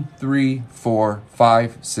 2, 3, 4,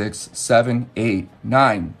 5, 6, 7, 8,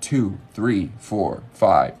 9, 2, 3, 4,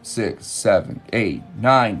 5, 6, 7, 8,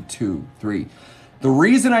 9, 2, 3. The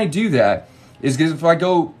reason I do that is because if I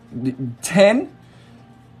go 10,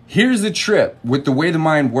 here's the trip with the way the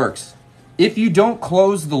mind works. if you don't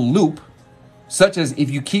close the loop, such as if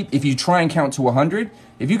you try and count to 100,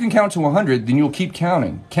 if you can count to 100, then you'll keep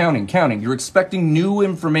counting. You're expecting new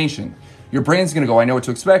information. Your brain's gonna go, I know what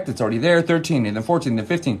to expect. It's already there, 13, and then 14, and then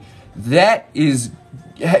 15.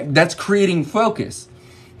 That's creating focus.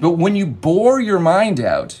 But when you bore your mind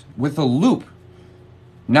out with a loop,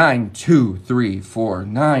 9, 2, 3, 4,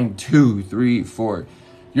 9, 2, 3, 4.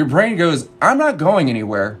 Your brain goes, I'm not going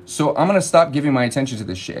anywhere, so I'm going to stop giving my attention to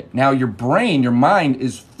this shit. Now your brain, your mind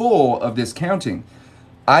is full of this counting.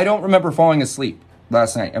 I don't remember falling asleep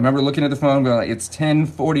last night. I remember looking at the phone going, it's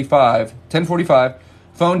 10:45,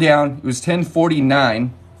 phone down. It was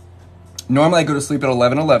 10:49. Normally I go to sleep at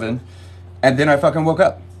 11:11, and then I fucking woke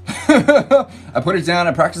up. I put it down,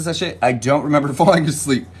 I practiced that shit. I don't remember falling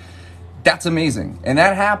asleep. That's amazing. And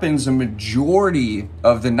that happens a majority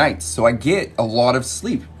of the nights. So I get a lot of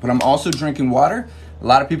sleep, but I'm also drinking water. A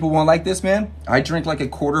lot of people won't like this, man. I drink like a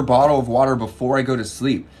quarter bottle of water before I go to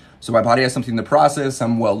sleep. So my body has something to process.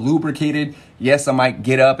 I'm well lubricated. Yes, I might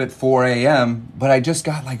get up at 4 a.m., but I just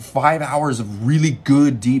got like 5 hours of really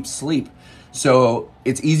good deep sleep. So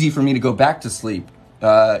it's easy for me to go back to sleep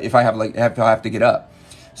if I have to get up.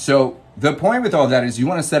 So the point with all that is you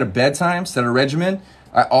want to set a bedtime, set a regimen.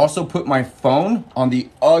 I also put my phone on the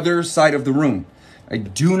other side of the room. I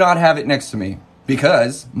do not have it next to me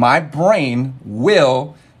because my brain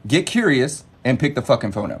will get curious and pick the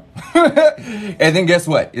fucking phone up. And then guess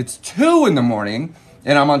what? It's 2 in the morning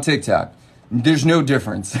and I'm on TikTok. There's no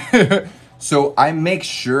difference. So I make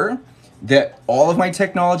sure that all of my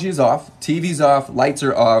technology is off, TV's off, lights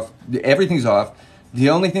are off, everything's off. The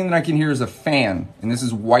only thing that I can hear is a fan, and this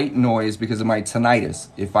is white noise because of my tinnitus.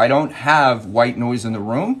 If I don't have white noise in the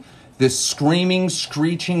room, this screaming,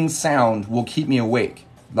 screeching sound will keep me awake.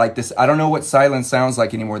 Like this, I don't know what silence sounds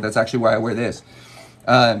like anymore. That's actually why I wear this.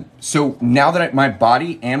 So now that my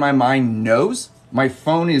body and my mind knows, my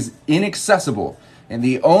phone is inaccessible. And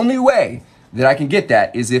the only way that I can get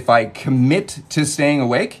that is if I commit to staying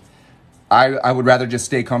awake. I would rather just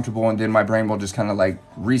stay comfortable and then my brain will just kind of like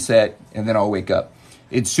reset and then I'll wake up.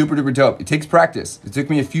 It's super duper dope. It takes practice. It took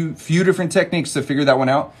me a few different techniques to figure that one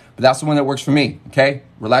out, but that's the one that works for me, okay?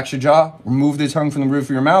 Relax your jaw, remove the tongue from the roof of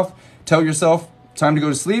your mouth, tell yourself, time to go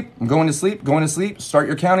to sleep, I'm going to sleep, start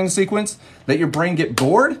your counting sequence, let your brain get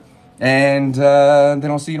bored, and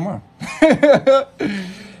then I'll see you tomorrow. Hey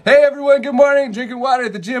everyone, good morning, drinking water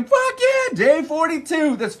at the gym, fuck yeah, day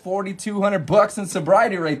 42, that's $4,200 in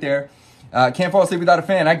sobriety right there. Can't fall asleep without a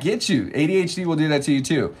fan. I get you. ADHD will do that to you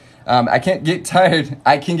too. I can get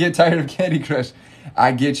tired of Candy Crush.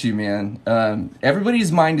 I get you, man.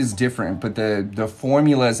 Everybody's mind is different, but the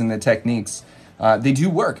formulas and the techniques, they do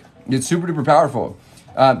work. It's super duper powerful.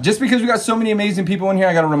 Just because we got so many amazing people in here,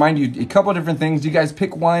 I got to remind you a couple of different things. You guys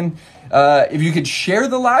pick one. If you could share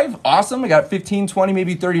the live, awesome. I got 15, 20,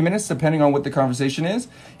 maybe 30 minutes, depending on what the conversation is.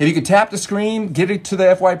 If you could tap the screen, get it to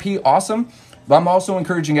the FYP, awesome. But I'm also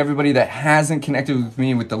encouraging everybody that hasn't connected with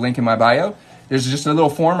me with the link in my bio. There's just a little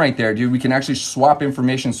form right there, dude. We can actually swap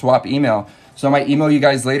information, swap email. So I might email you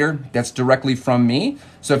guys later. That's directly from me.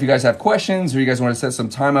 So if you guys have questions or you guys want to set some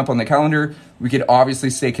time up on the calendar, we could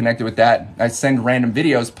obviously stay connected with that. I send random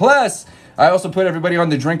videos. Plus, I also put everybody on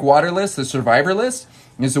the drink water list, the survivor list.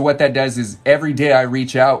 And so what that does is every day I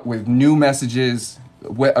reach out with new messages,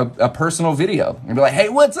 a personal video. And be like, hey,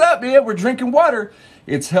 what's up, man? We're drinking water.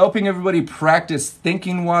 It's helping everybody practice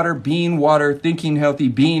thinking water, thinking healthy,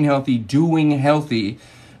 being healthy, doing healthy.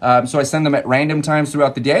 So I send them at random times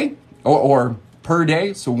throughout the day or per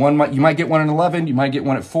day. So you might get one at 11, you might get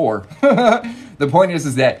one at 4. The point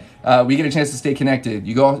is that we get a chance to stay connected.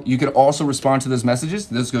 You could also respond to those messages.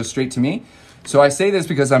 Those go straight to me. So I say this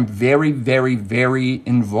because I'm very, very, very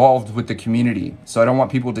involved with the community. So I don't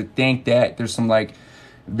want people to think that there's some like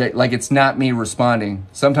it's not me responding.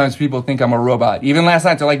 Sometimes people think I'm a robot. Even last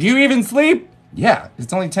night, they're like, do you even sleep? Yeah,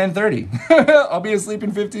 it's only 10:30. I'll be asleep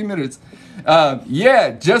in 15 minutes.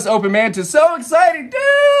 Yeah, just opened Mantis. So excited,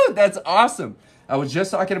 dude. That's awesome. I was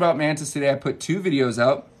just talking about Mantis today. I put 2 videos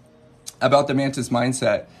out about the Mantis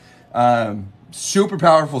mindset. Super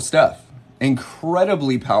powerful stuff.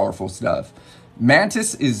 Incredibly powerful stuff.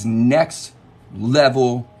 Mantis is next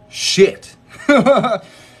level shit.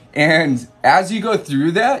 And as you go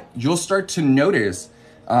through that, you'll start to notice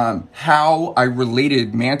how I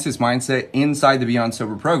related Mantis mindset inside the Beyond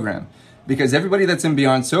Sober program. Because everybody that's in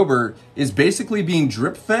Beyond Sober is basically being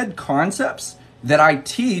drip-fed concepts that I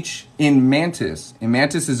teach in Mantis. And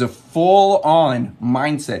Mantis is a full-on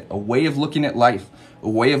mindset, a way of looking at life, a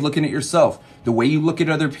way of looking at yourself, the way you look at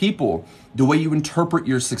other people, the way you interpret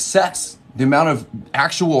your success, the amount of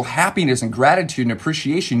actual happiness and gratitude and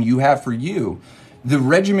appreciation you have for you. the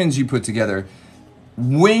regimens you put together,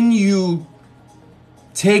 when you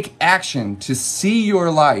take action to see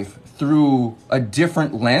your life through a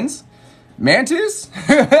different lens, Mantis,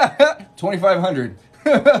 2,500.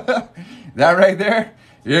 That right there?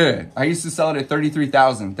 Yeah, I used to sell it at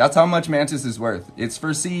 33,000. That's how much Mantis is worth. It's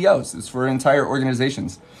for CEOs. It's for entire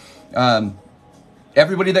organizations.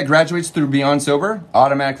 Everybody that graduates through Beyond Sober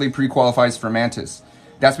automatically pre-qualifies for Mantis.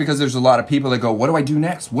 That's because there's a lot of people that go, what do I do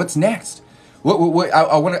next? What's next?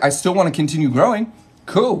 I still want to continue growing.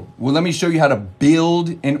 Cool. Well, let me show you how to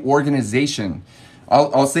build an organization.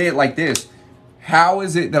 I'll say it like this. How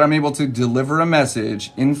is it that I'm able to deliver a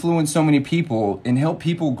message, influence so many people, and help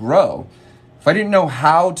people grow? If I didn't know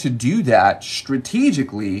how to do that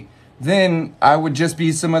strategically, then I would just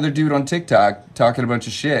be some other dude on TikTok talking a bunch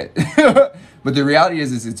of shit. But the reality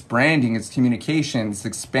is it's branding, it's communication, it's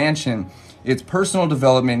expansion, it's personal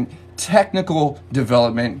development, technical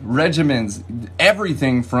development, regimens,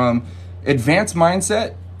 everything from advanced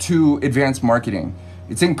mindset to advanced marketing.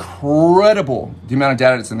 It's incredible the amount of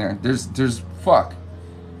data that's in there. There's fuck.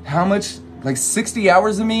 How much? Like 60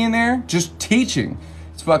 hours of me in there just teaching.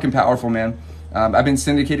 It's fucking powerful, man. I've been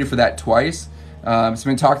syndicated for that twice. It's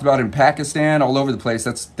been talked about in Pakistan, all over the place.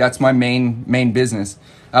 That's my main business.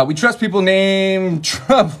 We trust people named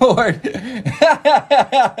Trump Lord.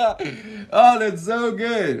 Oh, that's so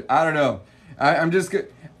good. I don't know. I'm just good.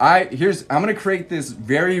 I'm gonna create this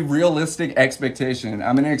very realistic expectation.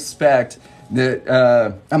 I'm gonna expect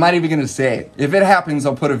that I'm not even gonna say it. If it happens,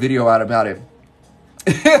 I'll put a video out about it.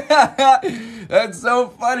 That's so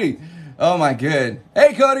funny. Oh my god.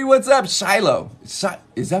 Hey Cody, what's up? Shiloh.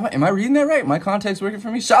 Am I reading that right? My contact's working for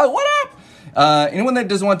me? Shiloh, what up? Anyone that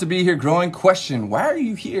doesn't want to be here growing, question, why are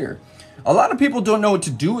you here? A lot of people don't know what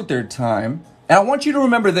to do with their time. And I want you to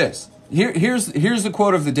remember this. Here's the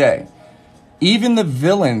quote of the day. Even the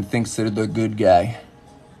villain thinks they're the good guy.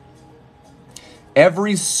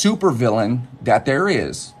 Every supervillain that there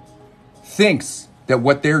is thinks that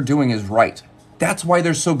what they're doing is right. That's why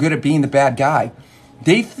they're so good at being the bad guy.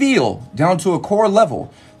 They feel down to a core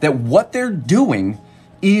level that what they're doing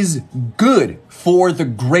is good for the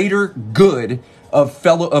greater good of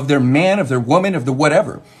their man, of their woman, of the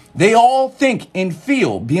whatever. They all think and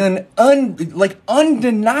feel beyond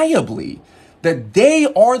undeniably that they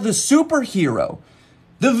are the superhero.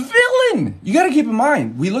 The villain, you got to keep in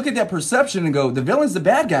mind, we look at that perception and go, the villain's the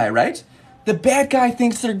bad guy, right? The bad guy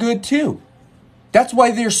thinks they're good too. That's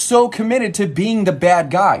why they're so committed to being the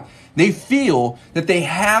bad guy. They feel that they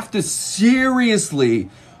have to seriously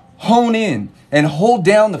hone in and hold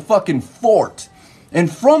down the fucking fort.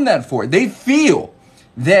 And from that fort, they feel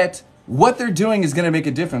that what they're doing is going to make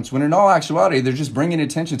a difference, when in all actuality, they're just bringing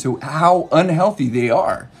attention to how unhealthy they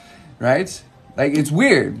are, right? Like, it's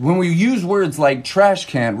weird. When we use words like trash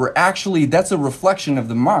can, that's a reflection of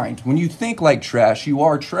the mind. When you think like trash, you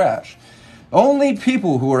are trash. Only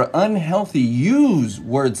people who are unhealthy use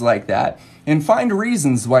words like that and find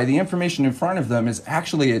reasons why the information in front of them is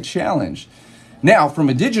actually a challenge. Now, from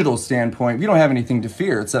a digital standpoint, we don't have anything to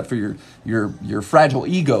fear except for your fragile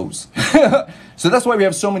egos. So that's why we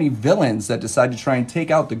have so many villains that decide to try and take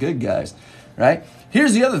out the good guys, right?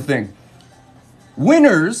 Here's the other thing.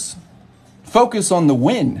 Winners focus on the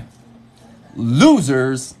win.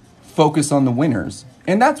 Losers focus on the winners.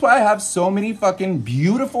 And that's why I have so many fucking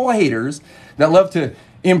beautiful haters that love to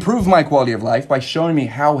improve my quality of life by showing me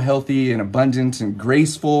how healthy and abundant and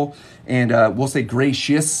graceful and we'll say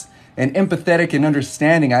gracious and empathetic and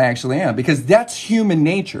understanding I actually am, because that's human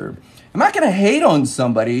nature. I'm not going to hate on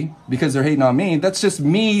somebody because they're hating on me. That's just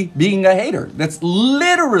me being a hater. That's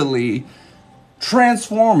literally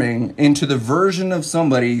transforming into the version of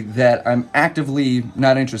somebody that I'm actively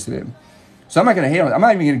not interested in. So I'm not going to hate on them. I'm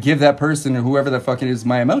not even going to give that person or whoever the fuck it is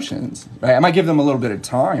my emotions, right? I might give them a little bit of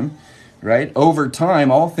time, right? Over time,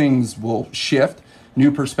 all things will shift,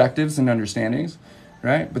 new perspectives and understandings,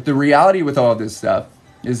 right? But the reality with all this stuff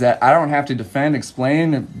is that I don't have to defend,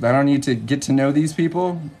 explain. I don't need to get to know these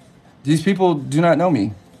people. These people do not know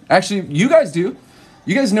me. Actually, you guys do.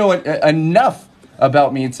 You guys know enough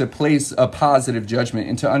about me to place a positive judgment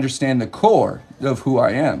and to understand the core of who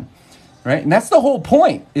I am, right? And that's the whole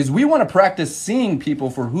point, is we want to practice seeing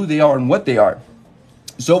people for who they are and what they are.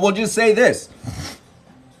 So we'll just say this.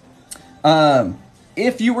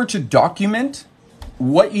 If you were to document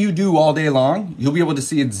what you do all day long, you'll be able to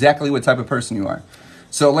see exactly what type of person you are.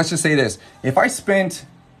 So let's just say this. If I spent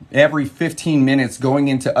every 15 minutes going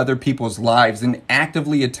into other people's lives and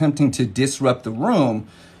actively attempting to disrupt the room,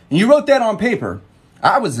 and you wrote that on paper,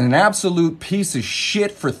 I was an absolute piece of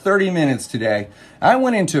shit for 30 minutes today. I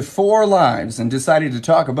went into 4 lives and decided to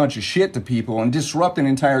talk a bunch of shit to people and disrupt an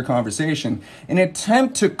entire conversation in an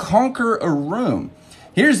attempt to conquer a room.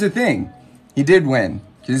 Here's the thing. He did win.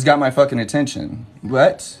 He's got my fucking attention.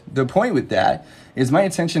 But the point with that is my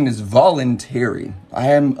attention is voluntary. I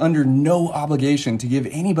am under no obligation to give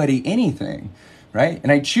anybody anything, right?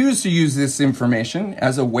 And I choose to use this information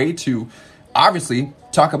as a way to obviously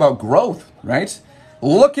talk about growth, right?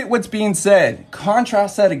 Look at what's being said.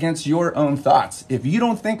 Contrast that against your own thoughts. If you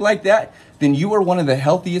don't think like that, then you are one of the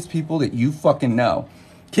healthiest people that you fucking know.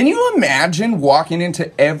 Can you imagine walking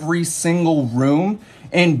into every single room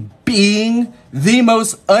and being the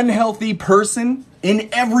most unhealthy person in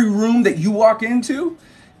every room that you walk into?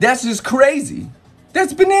 That's just crazy.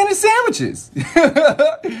 That's banana sandwiches.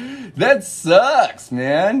 That sucks,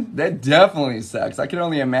 man. That definitely sucks. I can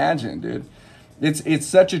only imagine, dude. It's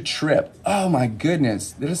such a trip. Oh my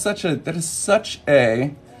goodness. That is such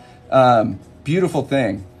a beautiful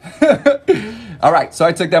thing. All right, so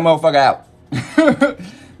I took that motherfucker out.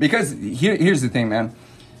 Because here's the thing, man.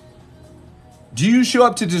 Do you show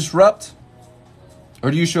up to disrupt or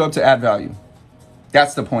do you show up to add value?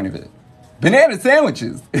 That's the point of it. Banana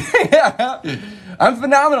sandwiches. I'm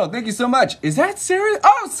phenomenal. Thank you so much. Is that Sarah?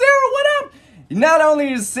 Oh, Sarah, what up? Not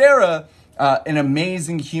only is Sarah an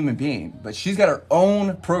amazing human being, but she's got her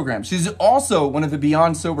own program. She's also one of the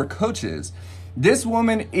Beyond Sober coaches. This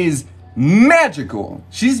woman is magical.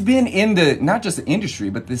 She's been in the, not just the industry,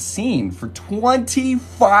 but the scene for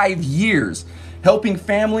 25 years, helping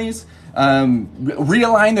families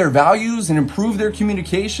realign their values and improve their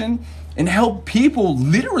communication and help people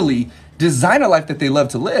literally design a life that they love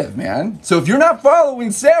to live, man. So if you're not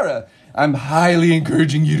following Sarah, I'm highly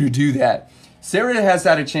encouraging you to do that. Sarah has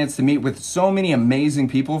had a chance to meet with so many amazing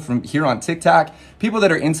people from here on TikTok, people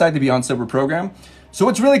that are inside the Beyond Sober program. So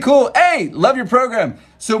what's really cool, hey, love your program.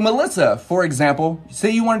 So Melissa, for example,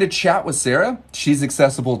 say you wanted to chat with Sarah, she's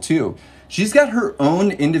accessible too. She's got her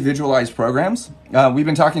own individualized programs. We've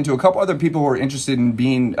been talking to a couple other people who are interested in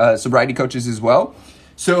being sobriety coaches as well.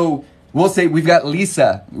 So we'll say we've got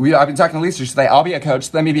Lisa. I've been talking to Lisa. She's like, I'll be a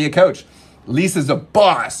coach. Let me be a coach. Lisa's a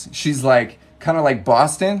boss. She's like, kind of like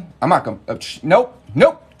Boston. I'm not going to,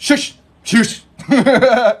 nope, shush.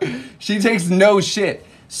 She takes no shit.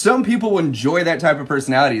 Some people enjoy that type of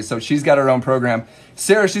personality, so she's got her own program.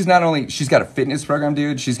 Sarah, she's got a fitness program,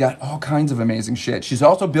 dude. She's got all kinds of amazing shit. She's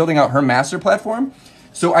also building out her master platform.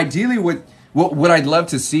 So ideally what I'd love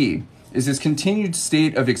to see is this continued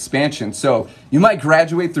state of expansion. So you might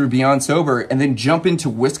graduate through Beyond Sober and then jump into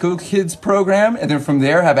Wisco Kids program, and then from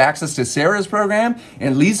there have access to Sarah's program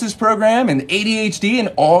and Lisa's program and ADHD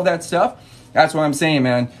and all that stuff. That's what I'm saying,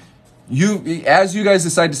 man. As you guys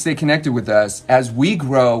decide to stay connected with us, as we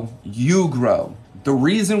grow, you grow. The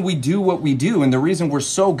reason we do what we do and the reason we're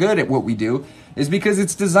so good at what we do is because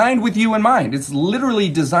it's designed with you in mind. It's literally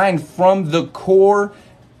designed from the core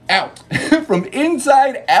out, from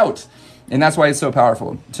inside out. And that's why it's so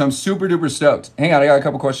powerful. So I'm super duper stoked. Hang on, I got a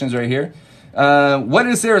couple questions right here. What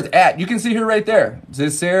is Sarah's at? You can see her right there. It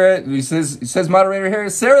says Sarah, it says moderator here,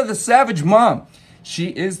 Sarah the Savage Mom. She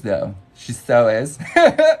is though. She so is.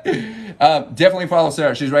 Definitely follow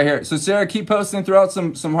Sarah. She's right here. So Sarah, keep posting, throw out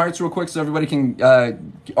some hearts real quick so everybody can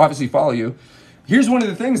obviously follow you. Here's one of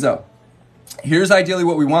the things though. Here's ideally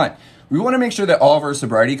what we want. We want to make sure that all of our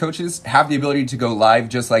sobriety coaches have the ability to go live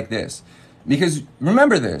just like this. Because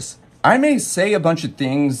remember this, I may say a bunch of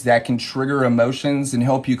things that can trigger emotions and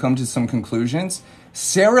help you come to some conclusions.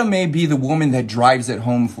 Sarah may be the woman that drives it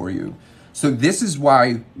home for you. So this is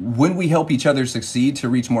why when we help each other succeed to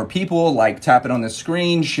reach more people, like tapping on the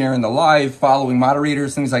screen, sharing the live, following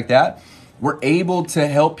moderators, things like that, we're able to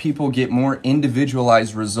help people get more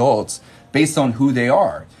individualized results based on who they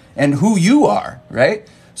are and who you are, right?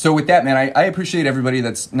 So with that, man, I appreciate everybody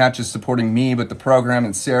that's not just supporting me, but the program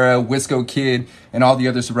and Sarah, Wisco Kid, and all the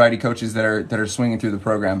other sobriety coaches that are swinging through the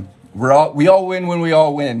program. We all win when we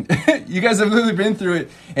all win. You guys have literally been through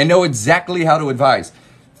it and know exactly how to advise.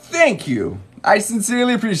 Thank you. I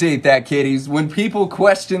sincerely appreciate that, kiddies. When people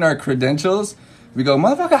question our credentials, we go,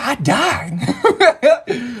 motherfucker, I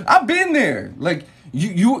died. I've been there. Like,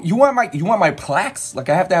 you want my plaques? Like,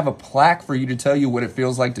 I have to have a plaque for you to tell you what it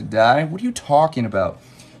feels like to die? What are you talking about?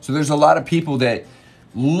 So there's a lot of people that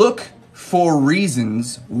look for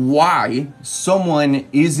reasons why someone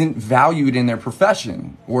isn't valued in their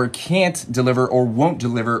profession or can't deliver or won't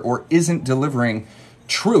deliver or isn't delivering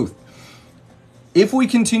truth. If we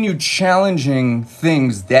continue challenging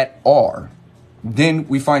things that are, then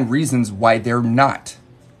we find reasons why they're not.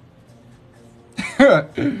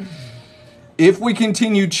 If we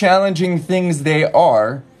continue challenging things they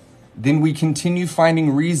are, then we continue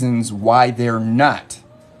finding reasons why they're not.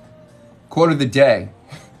 Quote of the day.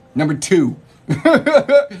 Number 2.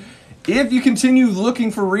 If you continue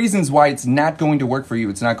looking for reasons why it's not going to work for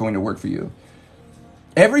you, it's not going to work for you.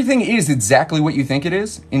 Everything is exactly what you think it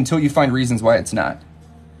is until you find reasons why it's not.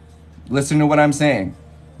 Listen to what I'm saying.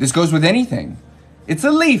 This goes with anything. It's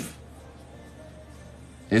a leaf.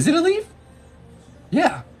 Is it a leaf?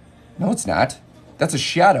 Yeah. No, it's not. That's a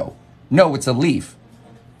shadow. No, it's a leaf.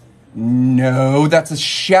 No, that's a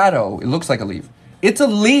shadow. It looks like a leaf. It's a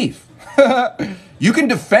leaf. You can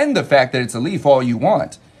defend the fact that it's a leaf all you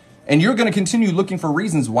want. And you're going to continue looking for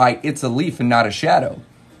reasons why it's a leaf and not a shadow.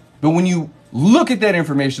 But when you look at that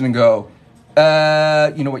information and go,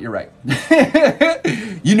 you know what, you're right.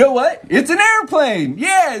 You know what? It's an airplane.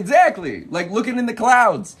 Yeah, exactly. Like looking in the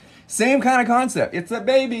clouds. Same kind of concept. It's a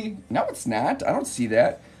baby. No, it's not. I don't see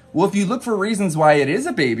that. Well, if you look for reasons why it is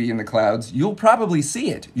a baby in the clouds, you'll probably see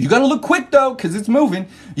it. You got to look quick though, because it's moving.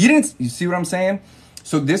 You see what I'm saying?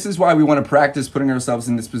 So this is why we want to practice putting ourselves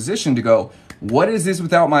in this position to go, what is this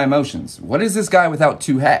without my emotions? What is this guy without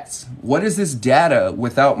 2 hats? What is this data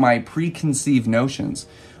without my preconceived notions?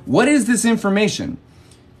 What is this information?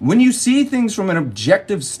 When you see things from an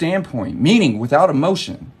objective standpoint, meaning without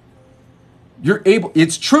emotion,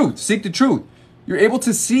 it's truth, seek the truth. You're able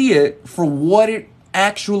to see it for what it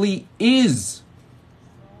actually is.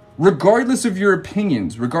 Regardless of your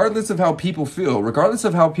opinions, regardless of how people feel, regardless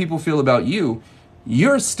of how people feel about you,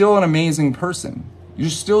 you're still an amazing person. You're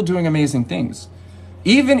still doing amazing things.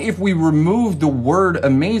 Even if we remove the word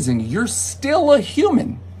amazing, you're still a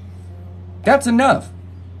human. That's enough.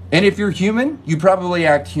 And if you're human, you probably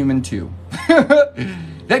act human too.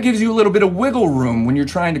 That gives you a little bit of wiggle room when you're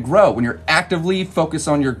trying to grow, when you're actively focused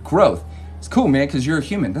on your growth. It's cool, man, because you're a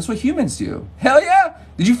human. That's what humans do. Hell yeah.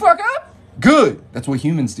 Did you fuck up? Good. That's what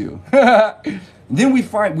humans do. Then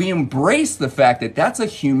we embrace the fact that that's a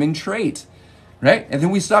human trait, right? And then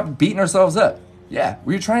we stop beating ourselves up. Yeah,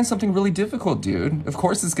 well, you're trying something really difficult, dude. Of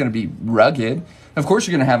course it's going to be rugged. Of course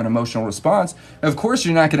you're going to have an emotional response. Of course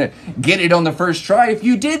you're not going to get it on the first try. If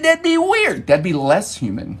you did, that'd be weird. That'd be less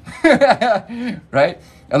human, right?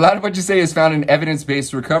 A lot of what you say is found in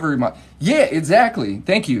evidence-based recovery. Yeah, exactly.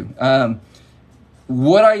 Thank you.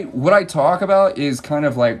 What I talk about is kind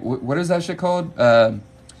of like, what is that shit called?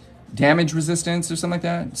 Damage resistance or something like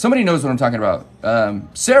that. Somebody knows what I'm talking about.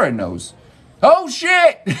 Sarah knows. Oh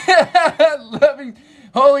shit!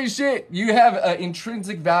 Holy shit! You have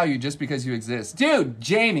intrinsic value just because you exist, dude.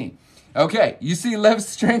 Jamie. Okay, you see love,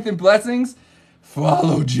 strength, and blessings.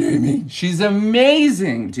 Follow Jamie. She's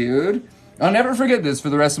amazing, dude. I'll never forget this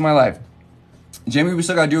for the rest of my life. Jamie, we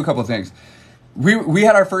still gotta do a couple things. We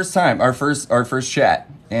had our first time, our first chat,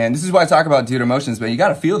 and this is why I talk about dude emotions, but you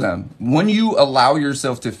gotta feel them. When you allow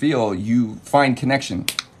yourself to feel, you find connection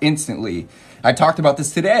instantly. I talked about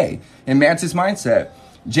this today in Mantis Mindset.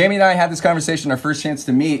 Jamie and I had this conversation, our first chance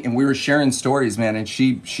to meet, and we were sharing stories, man. And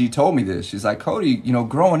she told me this. She's like, Kohdi,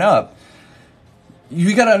 growing up,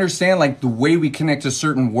 you got to understand, like, the way we connect to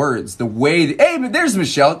certain words, the way, hey, there's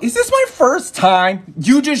Michelle. Is this my first time?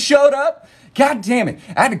 You just showed up? God damn it.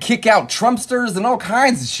 I had to kick out Trumpsters and all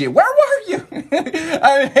kinds of shit. Where were you?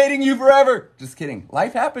 I'm hating you forever. Just kidding.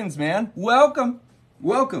 Life happens, man. Welcome.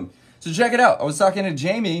 So check it out. I was talking to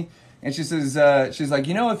Jamie. And she says, she's like,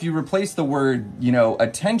 if you replace the word,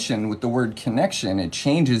 attention with the word connection, it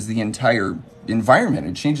changes the entire environment.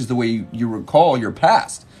 It changes the way you recall your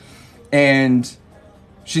past. And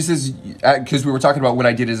she says, because we were talking about what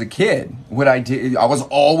I did as a kid, I was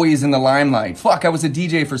always in the limelight. Fuck, I was a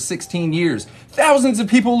DJ for 16 years. Thousands of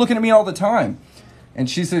people looking at me all the time. And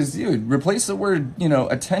she says, dude, replace the word,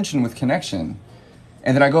 attention with connection.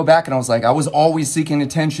 And then I go back and I was like, I was always seeking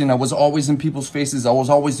attention. I was always in people's faces. I was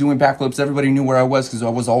always doing backflips. Everybody knew where I was because I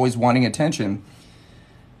was always wanting attention.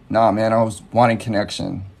 Nah, man, I was wanting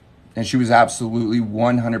connection. And she was absolutely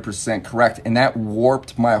 100% correct. And that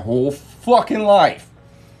warped my whole fucking life.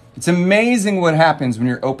 It's amazing what happens when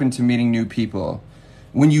you're open to meeting new people.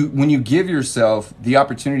 When you give yourself the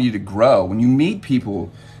opportunity to grow. When you meet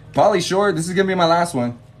people. Polly Shore, this is going to be my last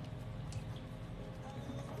one.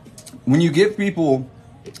 When you give people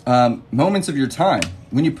moments of your time,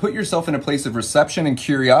 when you put yourself in a place of reception and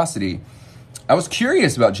curiosity, I was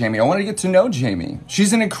curious about Jamie. I wanted to get to know Jamie.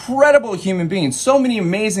 She's an incredible human being. So many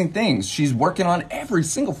amazing things she's working on every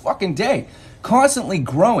single fucking day, constantly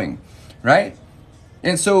growing, right?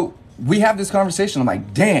 And so we have this conversation. I'm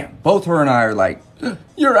like, damn, both her and I are like,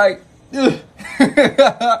 you're right. The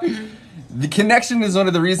connection is one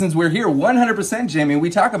of the reasons we're here. 100%, Jamie. We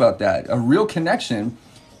talk about that. A real connection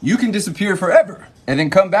you can disappear forever and then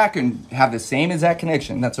come back and have the same exact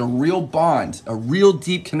connection. That's a real bond, a real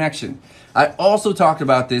deep connection. I also talked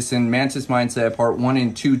about this in Mantis Mindset part 1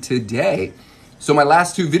 and 2 today. So my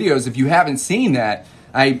last 2 videos, if you haven't seen that,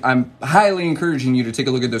 I'm highly encouraging you to take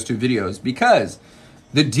a look at those 2 videos, because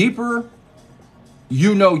the deeper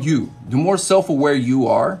you know you, the more self-aware you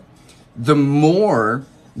are, the more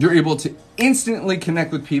you're able to instantly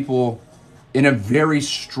connect with people in a very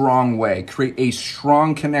strong way, create a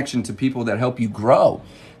strong connection to people that help you grow,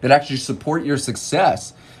 that actually support your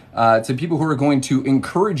success, to people who are going to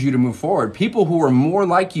encourage you to move forward, people who are more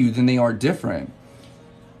like you than they are different.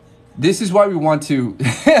 This is why we want to,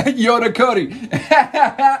 Yoda Kohdi.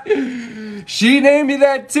 She named me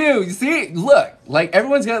that too. You see, look, like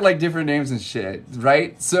everyone's got like different names and shit,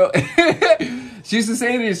 right? So she used to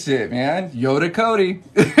say this shit, man. Yoda Kohdi.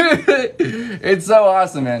 It's so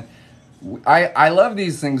awesome, man. I love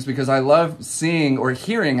these things because I love seeing or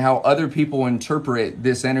hearing how other people interpret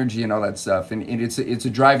this energy and all that stuff. And it's a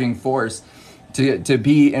driving force to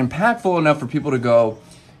be impactful enough for people to go,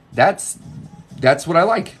 that's what I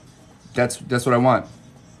like. That's what I want.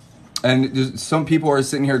 And some people are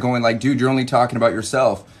sitting here going like, dude, you're only talking about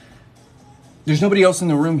yourself. There's nobody else in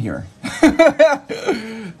the room here.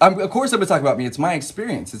 Of course I'm going to talk about me. It's my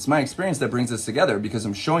experience. It's my experience that brings us together, because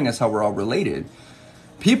I'm showing us how we're all related.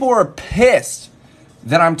 People are pissed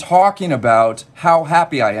that I'm talking about how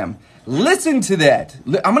happy I am. Listen to that.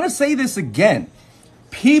 I'm going to say this again.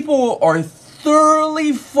 People are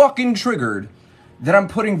thoroughly fucking triggered that I'm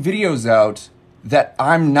putting videos out that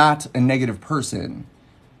I'm not a negative person.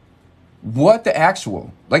 What the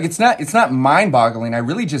actual? Like, it's not mind-boggling. I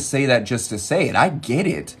really just say that just to say it. I get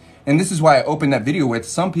it. And this is why I opened that video with,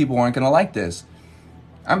 some people aren't going to like this.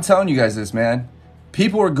 I'm telling you guys this, man.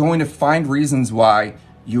 People are going to find reasons why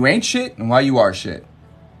you ain't shit and why you are shit.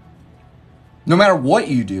 No matter what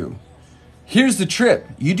you do. Here's the trip.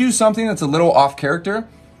 You do something that's a little off character,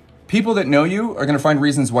 people that know you are going to find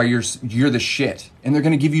reasons why you're the shit. And they're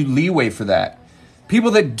going to give you leeway for that.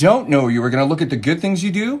 People that don't know you are going to look at the good things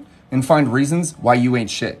you do and find reasons why you ain't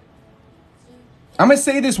shit. I'm going to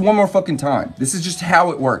say this one more fucking time. This is just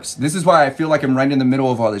how it works. This is why I feel like I'm right in the middle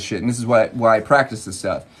of all this shit. And this is why I practice this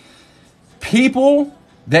stuff. People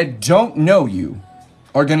that don't know you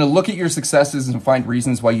are going to look at your successes and find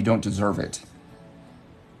reasons why you don't deserve it.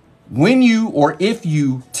 When you, or if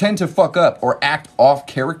you tend to fuck up or act off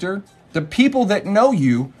character, the people that know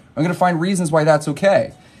you are going to find reasons why that's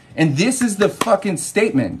okay. And this is the fucking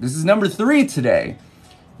statement. This is number 3 today.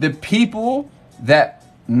 The people that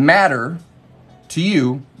matter to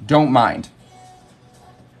you don't mind.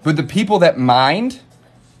 But the people that mind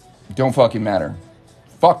don't fucking matter.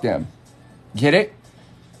 Fuck them. Get it?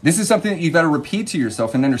 This is something that you've got to repeat to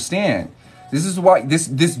yourself and understand. This is why this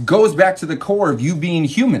goes back to the core of you being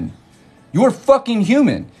human. You're fucking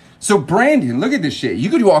human. So Brandon, look at this shit. You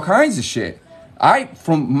could do all kinds of shit.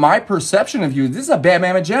 From my perception of you, this is a bad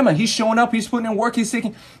mamma jamma. He's showing up. He's putting in work. He's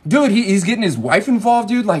taking, dude, he's getting his wife involved,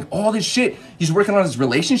 dude. Like all this shit. He's working on his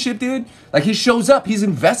relationship, dude. Like he shows up. He's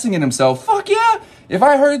investing in himself. Fuck yeah. If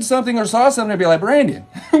I heard something or saw something, I'd be like, Brandon,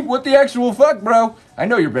 what the actual fuck, bro? I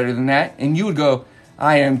know you're better than that. And you would go,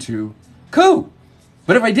 I am too. Cool.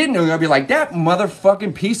 But if I didn't know you, I'd be like, that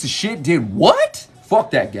motherfucking piece of shit did what? Fuck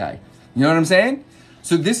that guy. You know what I'm saying?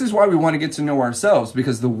 So this is why we want to get to know ourselves,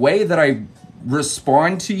 because the way that I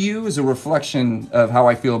respond to you is a reflection of how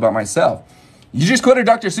I feel about myself. You just quoted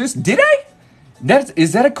Dr. Seuss. Did I?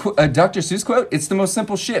 Is that a Dr. Seuss quote? It's the most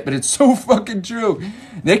simple shit, but it's so fucking true.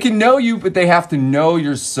 They can know you, but they have to know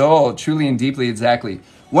your soul truly and deeply. Exactly.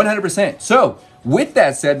 100%. So with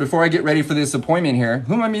that said, before I get ready for this appointment here,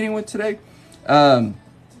 who am I meeting with today?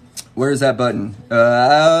 Where's that button?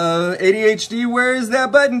 ADHD, where is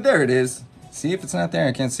that button? There it is. See, if it's not there,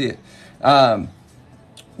 I can't see it.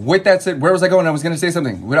 With that said, where was I going? I was going to say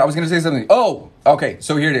something. Oh, okay.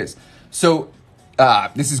 So here it is. So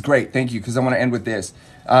this is great. Thank you. Because I want to end with this.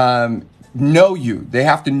 Know you. They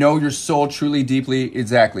have to know your soul truly, deeply.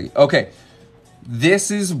 Exactly. Okay. This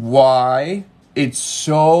is why it's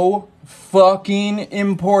so fucking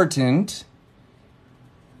important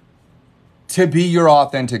to be your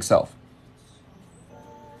authentic self.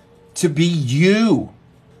 To be you.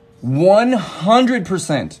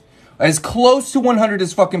 100%. As close to 100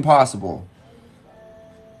 as fucking possible.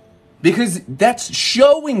 Because that's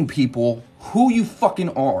showing people who you fucking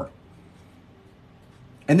are.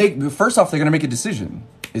 And first off, they're going to make a decision.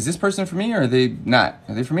 Is this person for me or are they not?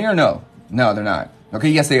 Are they for me or no? No, they're not. Okay,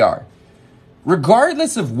 yes, they are.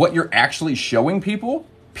 Regardless of what you're actually showing people,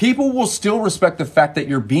 people will still respect the fact that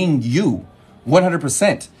you're being you.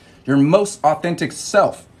 100%. Your most authentic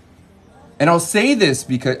self. And I'll say this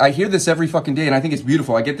because I hear this every fucking day, and I think it's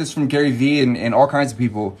beautiful. I get this from Gary Vee and all kinds of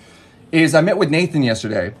people, is I met with Nathan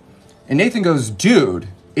yesterday, and Nathan goes, dude,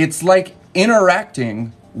 it's like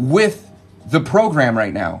interacting with the program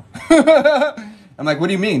right now. I'm like, what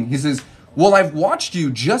do you mean? He says, well, I've watched you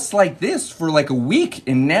just like this for like a week,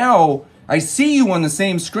 and now I see you on the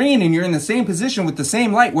same screen, and you're in the same position with the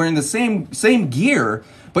same light. We're in the same gear,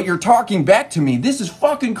 but you're talking back to me. This is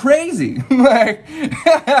fucking crazy. Like,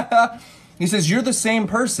 he says, you're the same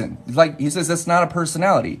person. Like, he says, that's not a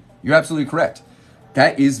personality. You're absolutely correct.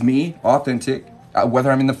 That is me, authentic. Whether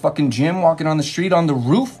I'm in the fucking gym, walking on the street, on the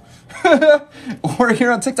roof, or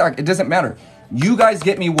here on TikTok, it doesn't matter. You guys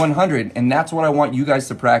get me 100, and that's what I want you guys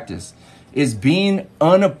to practice, is being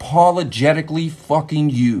unapologetically fucking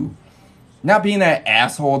you. Not being that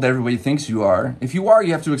asshole that everybody thinks you are. If you are,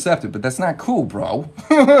 you have to accept it, but that's not cool, bro.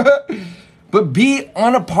 But be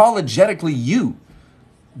unapologetically you.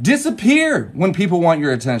 Disappear when people want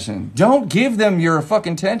your attention. Don't give them your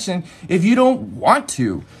fucking attention if you don't want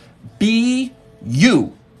to. Be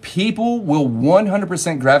you. People will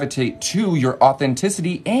 100% gravitate to your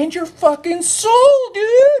authenticity and your fucking soul,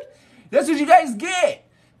 dude. That's what you guys get,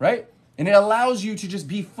 right? And it allows you to just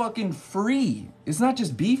be fucking free. It's not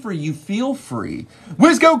just be free, you feel free.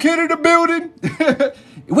 Wisco Kid in the building.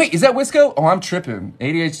 Wait, is that Wisco? Oh, I'm tripping.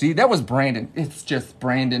 ADHD? That was Brandon. It's just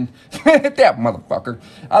Brandon. That motherfucker.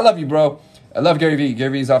 I love you, bro. I love Gary Vee.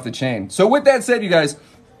 Gary Vee's off the chain. So with that said, you guys,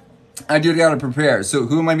 I do gotta prepare. So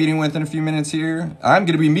who am I meeting with in a few minutes here? I'm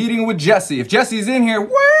gonna be meeting with Jesse. If Jesse's in here,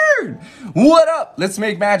 word! What up? Let's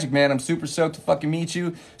make magic, man. I'm super stoked to fucking meet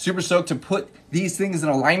you. Super stoked to put these things in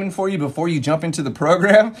alignment for you before you jump into the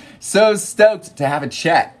program. So stoked to have a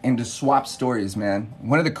chat and to swap stories, man.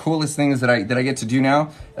 One of the coolest things that I get to do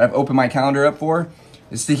now, that I've opened my calendar up for,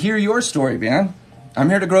 is to hear your story, man. I'm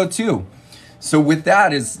here to grow too. So with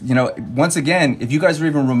that is, you know, once again, if you guys are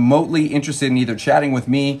even remotely interested in either chatting with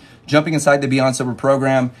me, jumping inside the Beyond Sober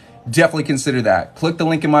program, definitely consider that. Click the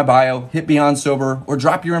link in my bio, hit Beyond Sober, or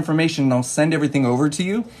drop your information and I'll send everything over to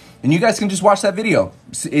you. And you guys can just watch that video.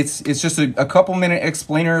 It's just a couple minute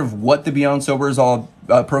explainer of what the Beyond Sober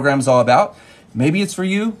program is all about. Maybe it's for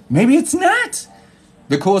you, maybe it's not.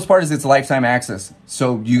 The coolest part is it's lifetime access.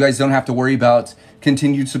 So you guys don't have to worry about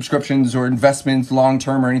continued subscriptions or investments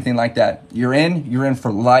long-term or anything like that. You're in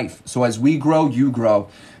for life. So as we grow, you grow.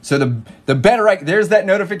 So the better there's that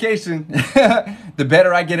notification. The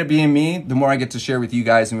better I get at being me, the more I get to share with you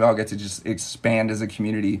guys, and we all get to just expand as a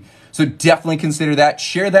community. So definitely consider that.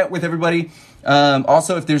 Share that with everybody.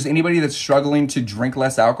 Also, if there's anybody that's struggling to drink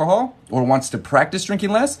less alcohol or wants to practice drinking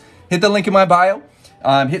less, hit the link in my bio.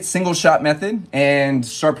 Hit single shot method and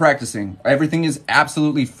start practicing. Everything is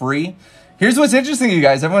absolutely free. Here's what's interesting, you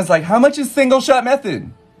guys. Everyone's like, how much is single shot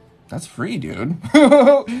method? That's free, dude.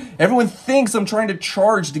 Everyone thinks I'm trying to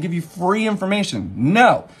charge to give you free information.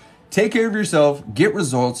 No. Take care of yourself, get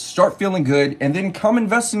results, start feeling good, and then come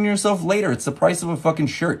invest in yourself later. It's the price of a fucking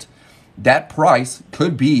shirt. That price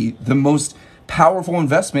could be the most powerful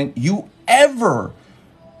investment you ever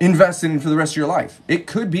invest in for the rest of your life. It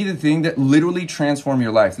could be the thing that literally transform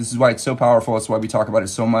your life. This is why it's so powerful. That's why we talk about it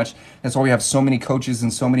so much. That's why we have so many coaches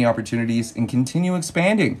and so many opportunities and continue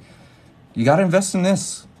expanding. You got to invest in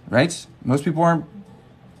this, right? Most people aren't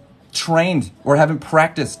trained or haven't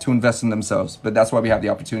practiced to invest in themselves, but that's why we have the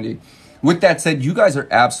opportunity. With that said, you guys are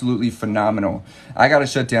absolutely phenomenal. I got to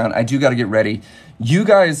shut down. I do got to get ready. You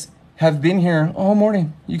guys have been here all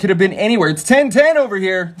morning. You could have been anywhere. It's 10:10 over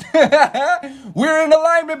here. We're in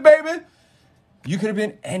alignment, baby. You could have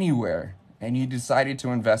been anywhere and you decided to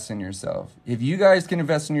invest in yourself. If you guys can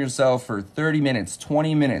invest in yourself for 30 minutes,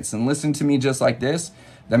 20 minutes, and listen to me just like this,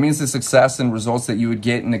 that means the success and results that you would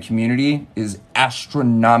get in the community is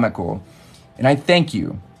astronomical. And I thank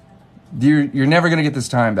you. You're never going to get this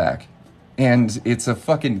time back. And it's a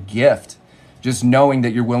fucking gift. Just knowing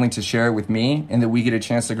that you're willing to share it with me and that we get a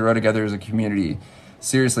chance to grow together as a community.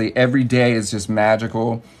 Seriously, every day is just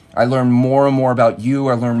magical. I learn more and more about you.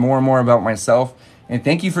 I learn more and more about myself. And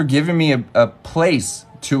thank you for giving me a place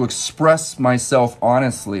to express myself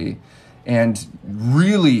honestly and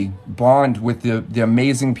really bond with the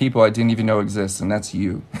amazing people I didn't even know exist. And that's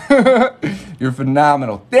you. You're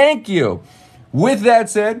phenomenal. Thank you. With that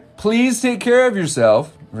said, please take care of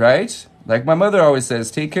yourself, right? Like my mother always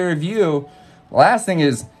says, take care of you. Last thing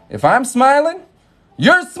is, if I'm smiling,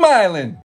 you're smiling.